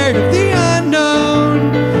scared of the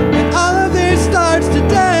unknown, and all of this starts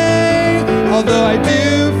today. Although I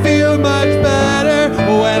do feel much better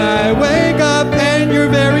when I wake up and you're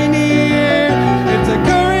very near. It's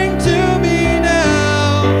occurring to me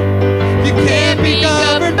now. You can't be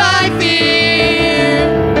governed by fear.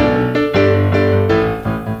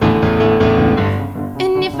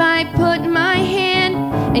 And if I put my hand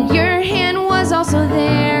and your hand was also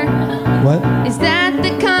there, What? is that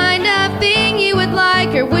the kind of thing you would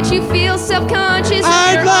like, or would you feel self-conscious if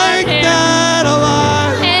I'd your like hand- that a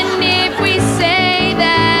lot. And if we say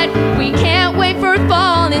that we can't wait for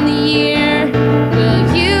fall in the year,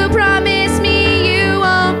 will you promise me you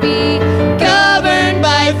won't be governed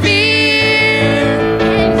by fear?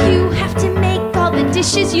 And you have to make all the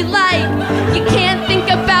dishes you like. You can't think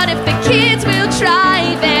about if the kids will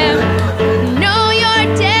try them. Know your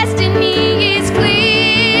destiny is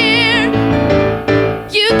clear.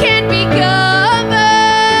 You can't be governed.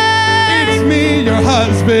 It's me, your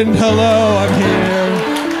husband. Hello, I'm here.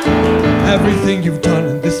 Everything you've done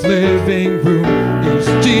in this living room is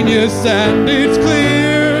genius, and it's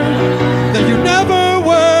clear that you never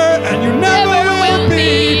were and you never will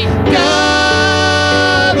be governed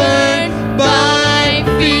by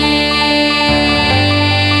fear.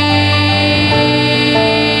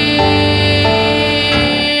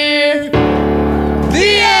 The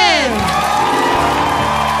end.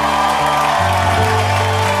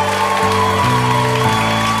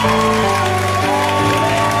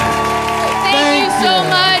 Thank you so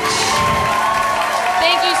much.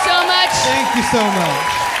 Thank you so much. Thank you so much.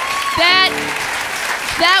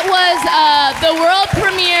 That was the world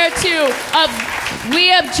premiere of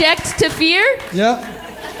We Object to Fear. Yeah.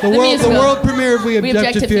 The musical. world premiere of We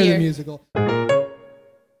Object to Fear, the musical.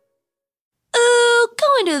 Ooh,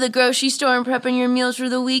 going to the grocery store and prepping your meals for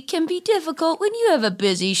the week can be difficult when you have a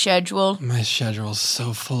busy schedule. My schedule's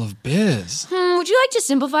so full of biz. Would you like to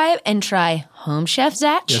simplify it and try Home Chef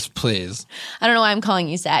Zatch? Yes, please. I don't know why I'm calling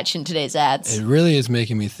you Zatch in today's ads. It really is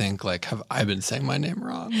making me think, like, have I been saying my name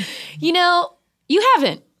wrong? You know, you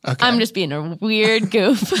haven't. Okay. I'm just being a weird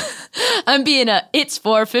goof. I'm being it's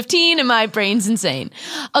 4:15 and my brain's insane.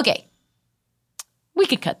 Okay. We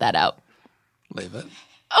could cut that out. Leave it.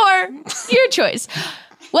 Or your choice.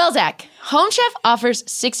 Well, Zach, Home Chef offers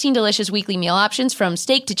 16 delicious weekly meal options from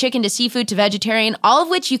steak to chicken to seafood to vegetarian, all of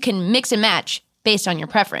which you can mix and match based on your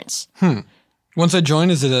preference. Once I join,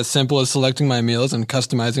 is it as simple as selecting my meals and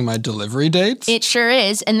customizing my delivery dates? It sure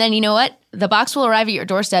is. And then you know what? The box will arrive at your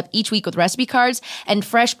doorstep each week with recipe cards and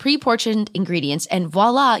fresh pre-portioned ingredients. And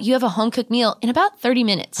voila, you have a home-cooked meal in about 30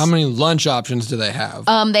 minutes. How many lunch options do they have?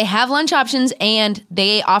 They have lunch options, and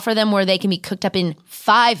they offer them where they can be cooked up in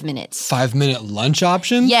 5 minutes. 5-minute lunch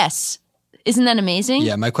options? Yes. Isn't that amazing?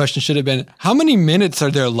 Yeah, my question should have been, how many minutes are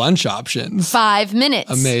their lunch options? 5 minutes.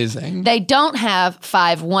 Amazing. They don't have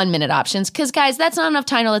 5 1-minute options because, guys, that's not enough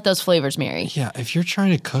time to let those flavors marry. Yeah, if you're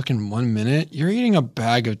trying to cook in 1 minute, you're eating a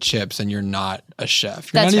bag of chips and you're not a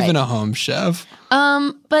chef. You're That's not even right. a home chef.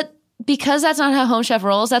 But because that's not how Home Chef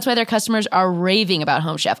rolls, that's why their customers are raving about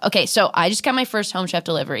Home Chef. Okay, so I just got my first Home Chef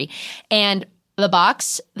delivery, and the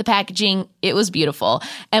box, the packaging, it was beautiful.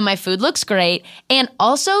 And my food looks great. And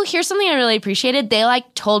also, here's something I really appreciated. They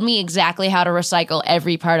told me exactly how to recycle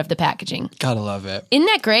every part of the packaging. Gotta love it. Isn't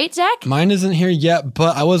that great, Zach? Mine isn't here yet,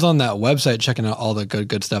 but I was on that website checking out all the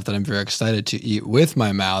good stuff that I'm very excited to eat with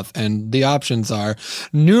my mouth. And the options are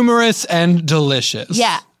numerous and delicious.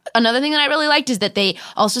 Yeah. Another thing that I really liked is that they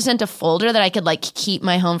also sent a folder that I could keep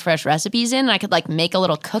my home fresh recipes in, and I could make a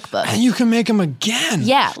little cookbook. And you can make them again.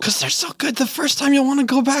 Yeah. Because they're so good the first time you'll want to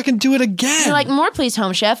go back and do it again. You're like, more please,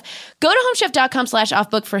 Home Chef. Go to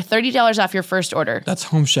homechef.com/offbook for $30 off your first order. That's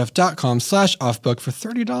homechef.com/offbook for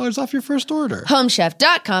 $30 off your first order.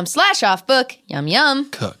 Homechef.com/offbook. Yum, yum.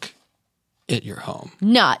 Cook at your home.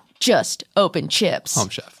 Not just open chips. Home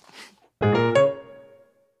Chef.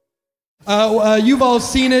 You've all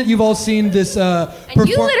seen it. You've all seen this. And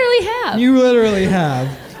you literally have. You literally have.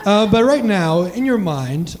 But right now, in your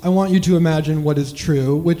mind, I want you to imagine what is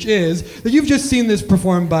true, which is that you've just seen this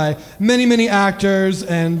performed by many, many actors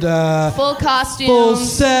and Full costumes. full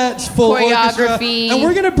sets, full orchestra. choreography. And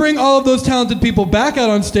we're going to bring all of those talented people back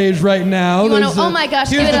out on stage right now. You wanna- There's, oh my gosh,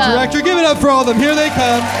 here's give it the up. director. Give it up for all of them. Here they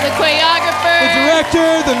come. The choreographer. The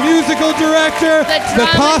director, the musical director, the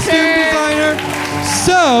costume dramaturg. designer.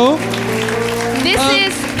 So,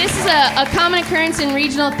 This is a common occurrence in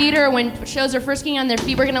regional theater when shows are first getting on their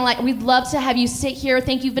feet. We're gonna we'd love to have you sit here.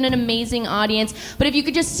 Thank you, you've been an amazing audience. But if you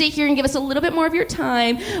could just sit here and give us a little bit more of your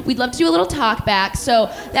time, we'd love to do a little talk back. So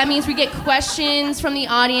that means we get questions from the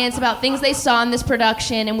audience about things they saw in this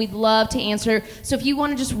production, and we'd love to answer. So if you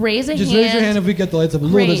want to just raise a hand. just raise your hand if we get the lights up a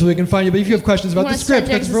little bit Great. so we can find you. But if you have questions about wanna the script,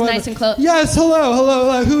 stretch that's this nice and close? Yes,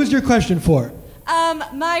 hello. Who is your question for?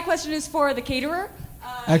 My question is for the caterer.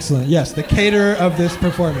 Excellent. Yes, the caterer of this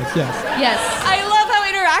performance. Yes. Yes. I love how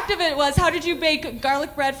interactive it was. How did you bake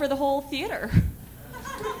garlic bread for the whole theater?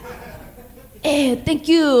 Thank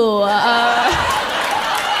you.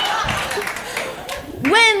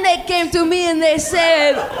 When they came to me and they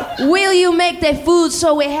said, "Will you make the food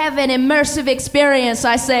so we have an immersive experience?"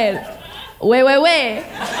 I said, wait.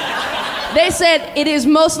 They said, "It is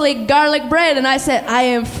mostly garlic bread." And I said, "I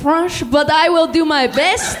am French, but I will do my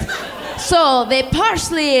best." So the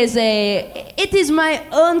parsley it is my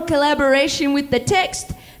own collaboration with the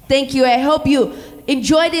text. Thank you. I hope you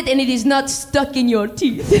enjoyed it and it is not stuck in your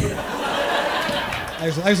teeth.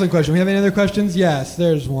 Excellent question. We have any other questions? Yes,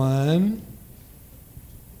 there's one.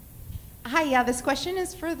 Hi, yeah, this question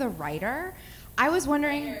is for the writer. I was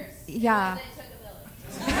wondering, yeah.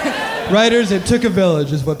 Writers, it took a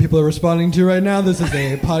village is what people are responding to right now. This is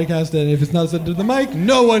a podcast, and if it's not said to the mic,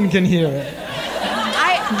 no one can hear it.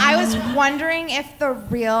 I was wondering if the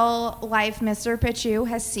real life Mr. Pichu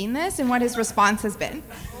has seen this and what his response has been.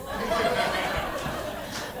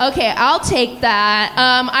 Okay, I'll take that.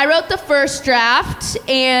 I wrote the first draft,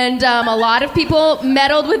 and a lot of people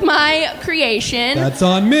meddled with my creation. That's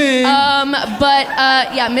on me. But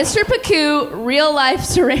Mr. Pichu, real life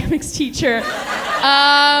ceramics teacher.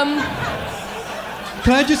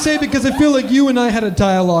 Can I just say, because I feel like you and I had a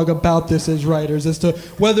dialogue about this as writers as to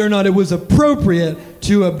whether or not it was appropriate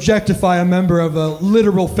to objectify a member of a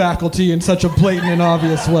literal faculty in such a blatant and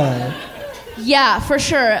obvious way. Yeah, for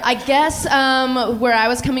sure. I guess where I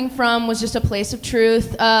was coming from was just a place of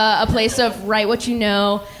truth, a place of write what you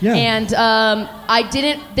know. Yeah. And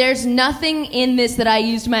there's nothing in this that I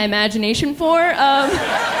used my imagination for.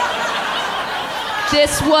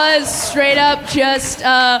 This was straight up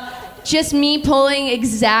just me pulling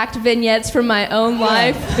exact vignettes from my own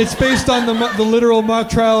life. It's based on the literal mock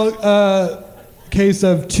trial case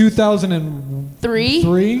of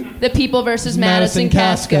 2003. The People versus Madison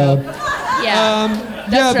Casco. Yeah,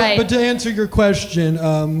 that's right. But to answer your question,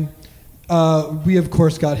 we of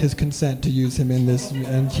course got his consent to use him in this,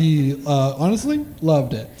 and he honestly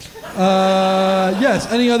loved it. Yes.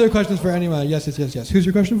 Any other questions for anyone? Yes. Who's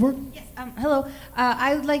your question for? Yes. Hello.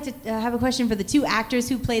 I would like to have a question for the two actors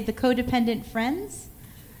who played the codependent friends.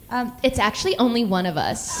 It's actually only one of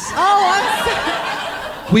us. Oh, I'm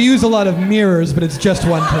sorry. We use a lot of mirrors, but it's just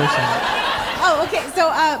one person. Oh, okay. So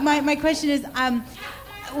my question is,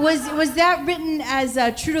 was that written as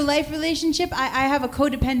a true to life relationship? I have a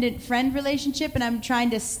codependent friend relationship, and I'm trying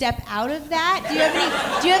to step out of that.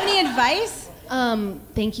 Do you have any advice?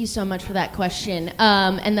 Thank you so much for that question.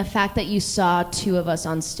 And the fact that you saw two of us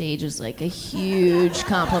on stage is like a huge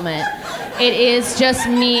compliment. It is just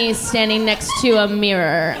me standing next to a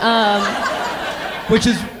mirror. Which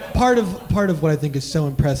is part of what I think is so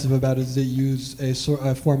impressive about it is that you use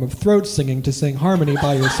a form of throat singing to sing harmony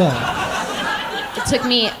by yourself. It took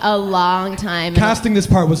me a long time. Casting this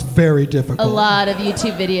part was very difficult. A lot of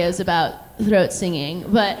YouTube videos about throat singing.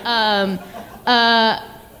 But,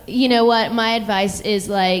 you know what? My advice is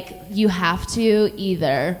like, you have to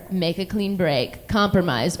either make a clean break,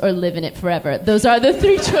 compromise, or live in it forever. Those are the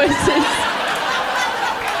three choices.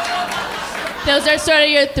 Those are sort of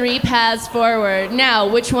your three paths forward. Now,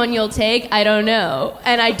 which one you'll take, I don't know.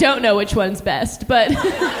 And I don't know which one's best, but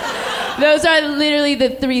those are literally the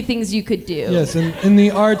three things you could do. Yes, and in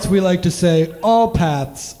the arts, we like to say all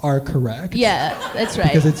paths are correct. Yeah, that's right.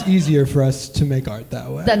 Because it's easier for us to make art that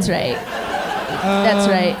way. That's right. That's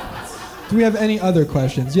right. Do we have any other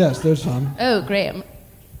questions? Yes, there's some. Oh, Graham.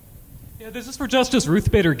 Yeah, this is for Justice Ruth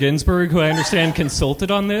Bader Ginsburg, who I understand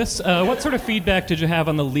consulted on this. What sort of feedback did you have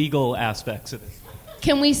on the legal aspects of this?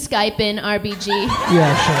 Can we Skype in RBG?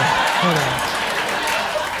 Yeah, sure. Hold on.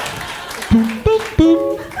 Boop, boop,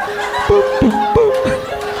 boop. Boop, boop, boop.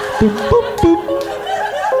 Boop, boop, boop.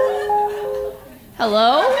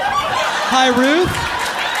 Hello? Hi, Ruth.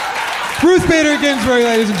 Ruth Bader Ginsburg,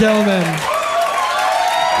 ladies and gentlemen.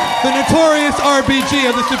 The notorious RBG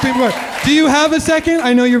of the Supreme Court. Do you have a second?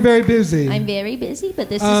 I know you're very busy. I'm very busy, but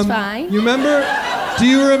this is fine. Do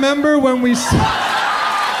you remember when we...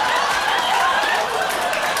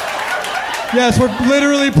 Yes, we're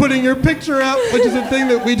literally putting your picture out, which is a thing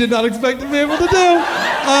that we did not expect to be able to do.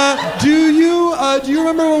 Do you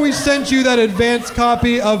remember when we sent you that advanced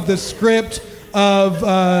copy of the script of...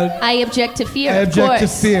 I Object to Fear, I Object to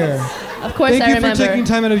Fear. Of course, Thank I remember. Thank you for taking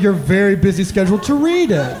time out of your very busy schedule to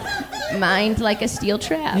read it. Mind like a steel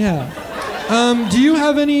trap. Yeah. Do you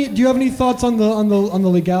have any thoughts on the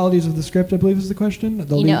legalities of the script? I believe is the question.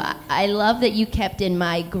 I love that you kept in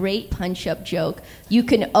my great punch-up joke. You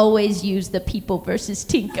can always use the people versus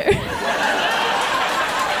Tinker. It's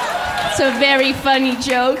a very funny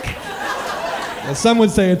joke. Some would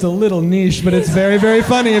say it's a little niche, but it's very, very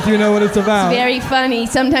funny if you know what it's about. It's very funny.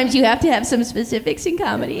 Sometimes you have to have some specifics in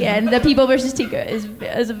comedy, and the people versus Tinker is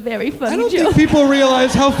a very funny joke. I don't think people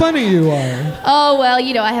realize how funny you are. Oh, well,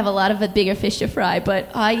 I have a lot of bigger fish to fry, but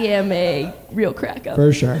I am a real crack-up.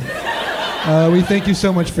 For sure. We thank you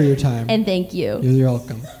so much for your time. And thank you. You're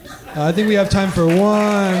welcome. I think we have time for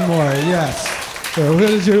one more. Yes. So who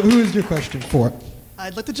is your question for?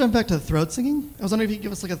 I'd like to jump back to throat singing. I was wondering if you could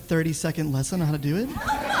give us like a 30-second lesson on how to do it.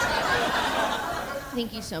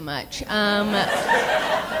 Thank you so much.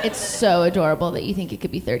 It's so adorable that you think it could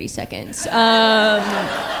be 30 seconds. So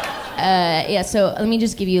let me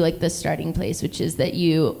just give you like the starting place, which is that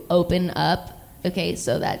you open up. Okay,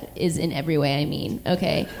 so that is in every way I mean.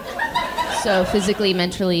 Okay, so physically,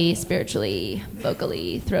 mentally, spiritually,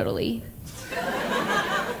 vocally, throatally.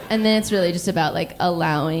 And then it's really just about like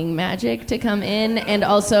allowing magic to come in and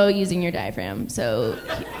also using your diaphragm. So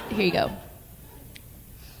here you go.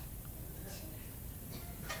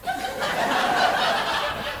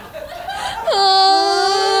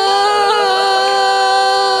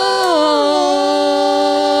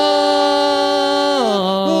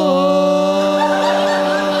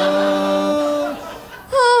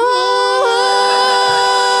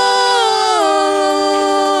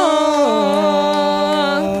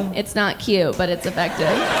 It's not cute, but it's effective.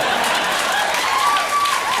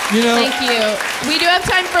 Thank you. We do have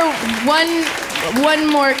time for one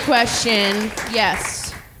more question.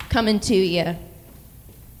 Yes, coming to you.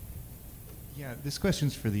 Yeah, this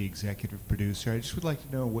question's for the executive producer. I just would like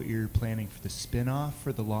to know what you're planning for the spin-off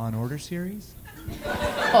for the Law & Order series.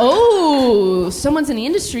 Oh, someone's in the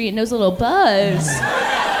industry and knows a little buzz.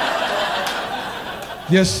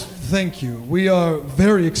 Yes, thank you. We are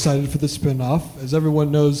very excited for the spin-off. As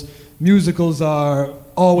everyone knows, musicals are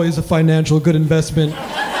always a financial good investment.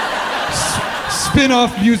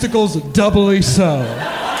 Spin-off musicals doubly so.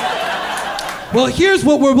 Well, here's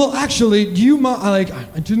what I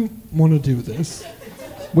didn't want to do this.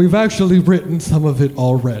 We've actually written some of it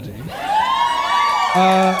already.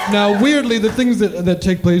 Now, weirdly, the things that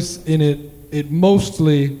take place in it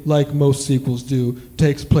mostly, like most sequels do,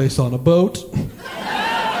 takes place on a boat.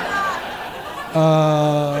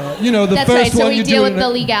 That's first right, so one we you deal do with the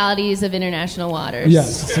legalities of international waters.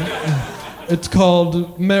 Yes. It's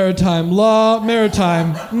called Maritime Law,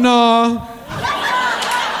 Maritime Naw.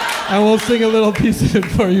 And we'll sing a little piece of it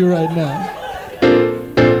for you right now.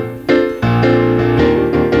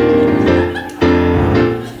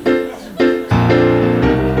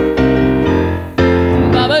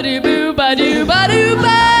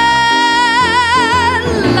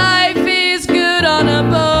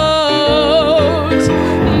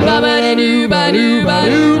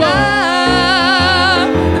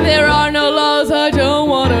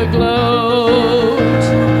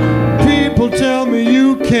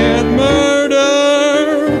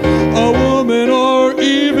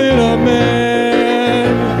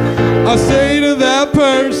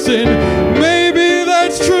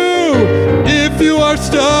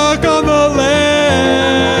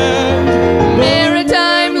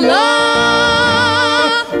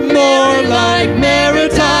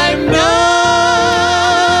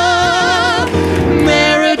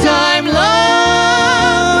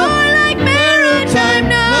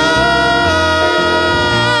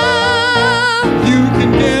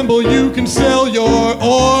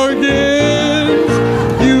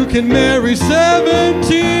 can marry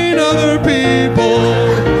 17 other people.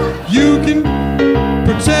 You can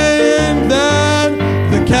pretend that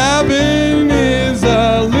the cabin is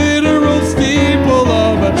a literal steeple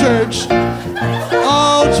of a church.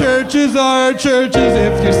 All churches are churches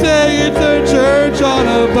if you say it's a church on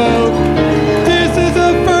a boat. This is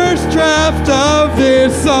the first draft of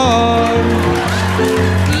this song.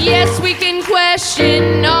 Yes, we can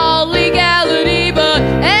question all legality, but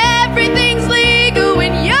everything's legal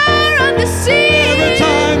when you're on the sea.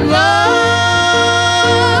 Maritime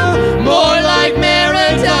love, more like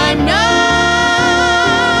maritime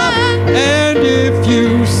love. And if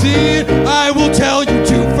you see it, I will tell you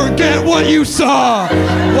to forget what you saw.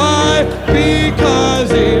 Why?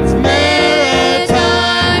 Because it's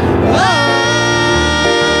maritime love.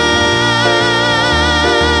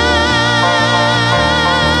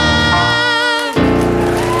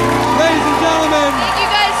 Ladies and gentlemen, thank you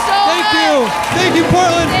guys so thank much. you. Thank you,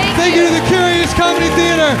 Portland. Thank you to the Curious Comedy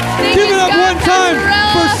Theater. Give it up one time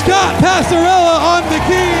for Scott Passarella on the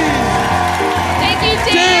keys. Thank you,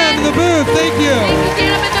 Dan. Dan in the booth. Thank you. Thank you,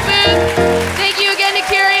 Dan, up in the booth. Thank you again to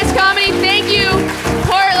Curious Comedy. Thank you,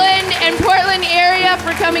 Portland and Portland area,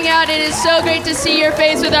 for coming out. It is so great to see your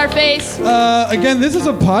face with our face. Again, this is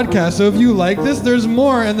a podcast, so if you like this, there's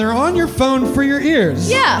more, and they're on your phone for your ears.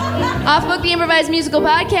 Yeah. Off Book, the improvised musical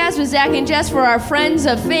podcast with Zach and Jess for our friends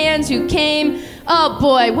of fans who came. Oh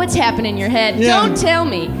boy, what's happening in your head? Yeah. Don't tell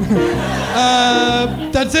me.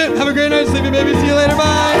 That's it. Have a great night, sleepy baby. See you later.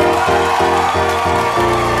 Bye.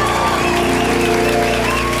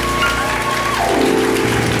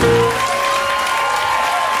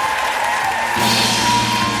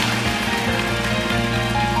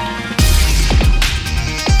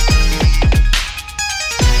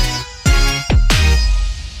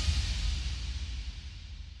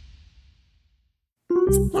 I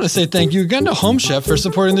want to say thank you again to Home Chef for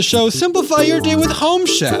supporting the show. Simplify your day with Home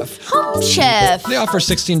Chef. Home Chef. They offer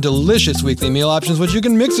 16 delicious weekly meal options, which you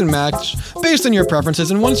can mix and match based on your preferences.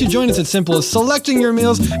 And once you join, it's as simple as selecting your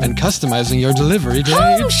meals and customizing your delivery date.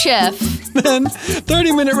 Home Chef. Then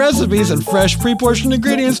 30-minute recipes and fresh pre-portioned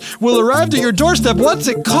ingredients will arrive at your doorstep. What's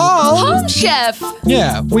it called? Home Chef.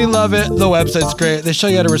 Yeah, we love it. The website's great. They show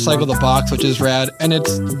you how to recycle the box, which is rad, and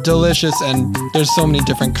it's delicious, and there's so many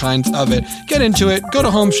different kinds of it. Get into it. Go to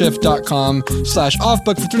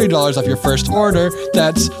homechef.com/offbook for $30 off your first order.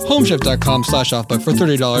 That's homechef.com/offbook for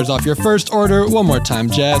 $30 off your first order. One more time,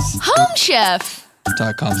 Jess. Homechef.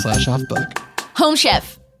 .com/offbook. Home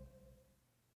Chef.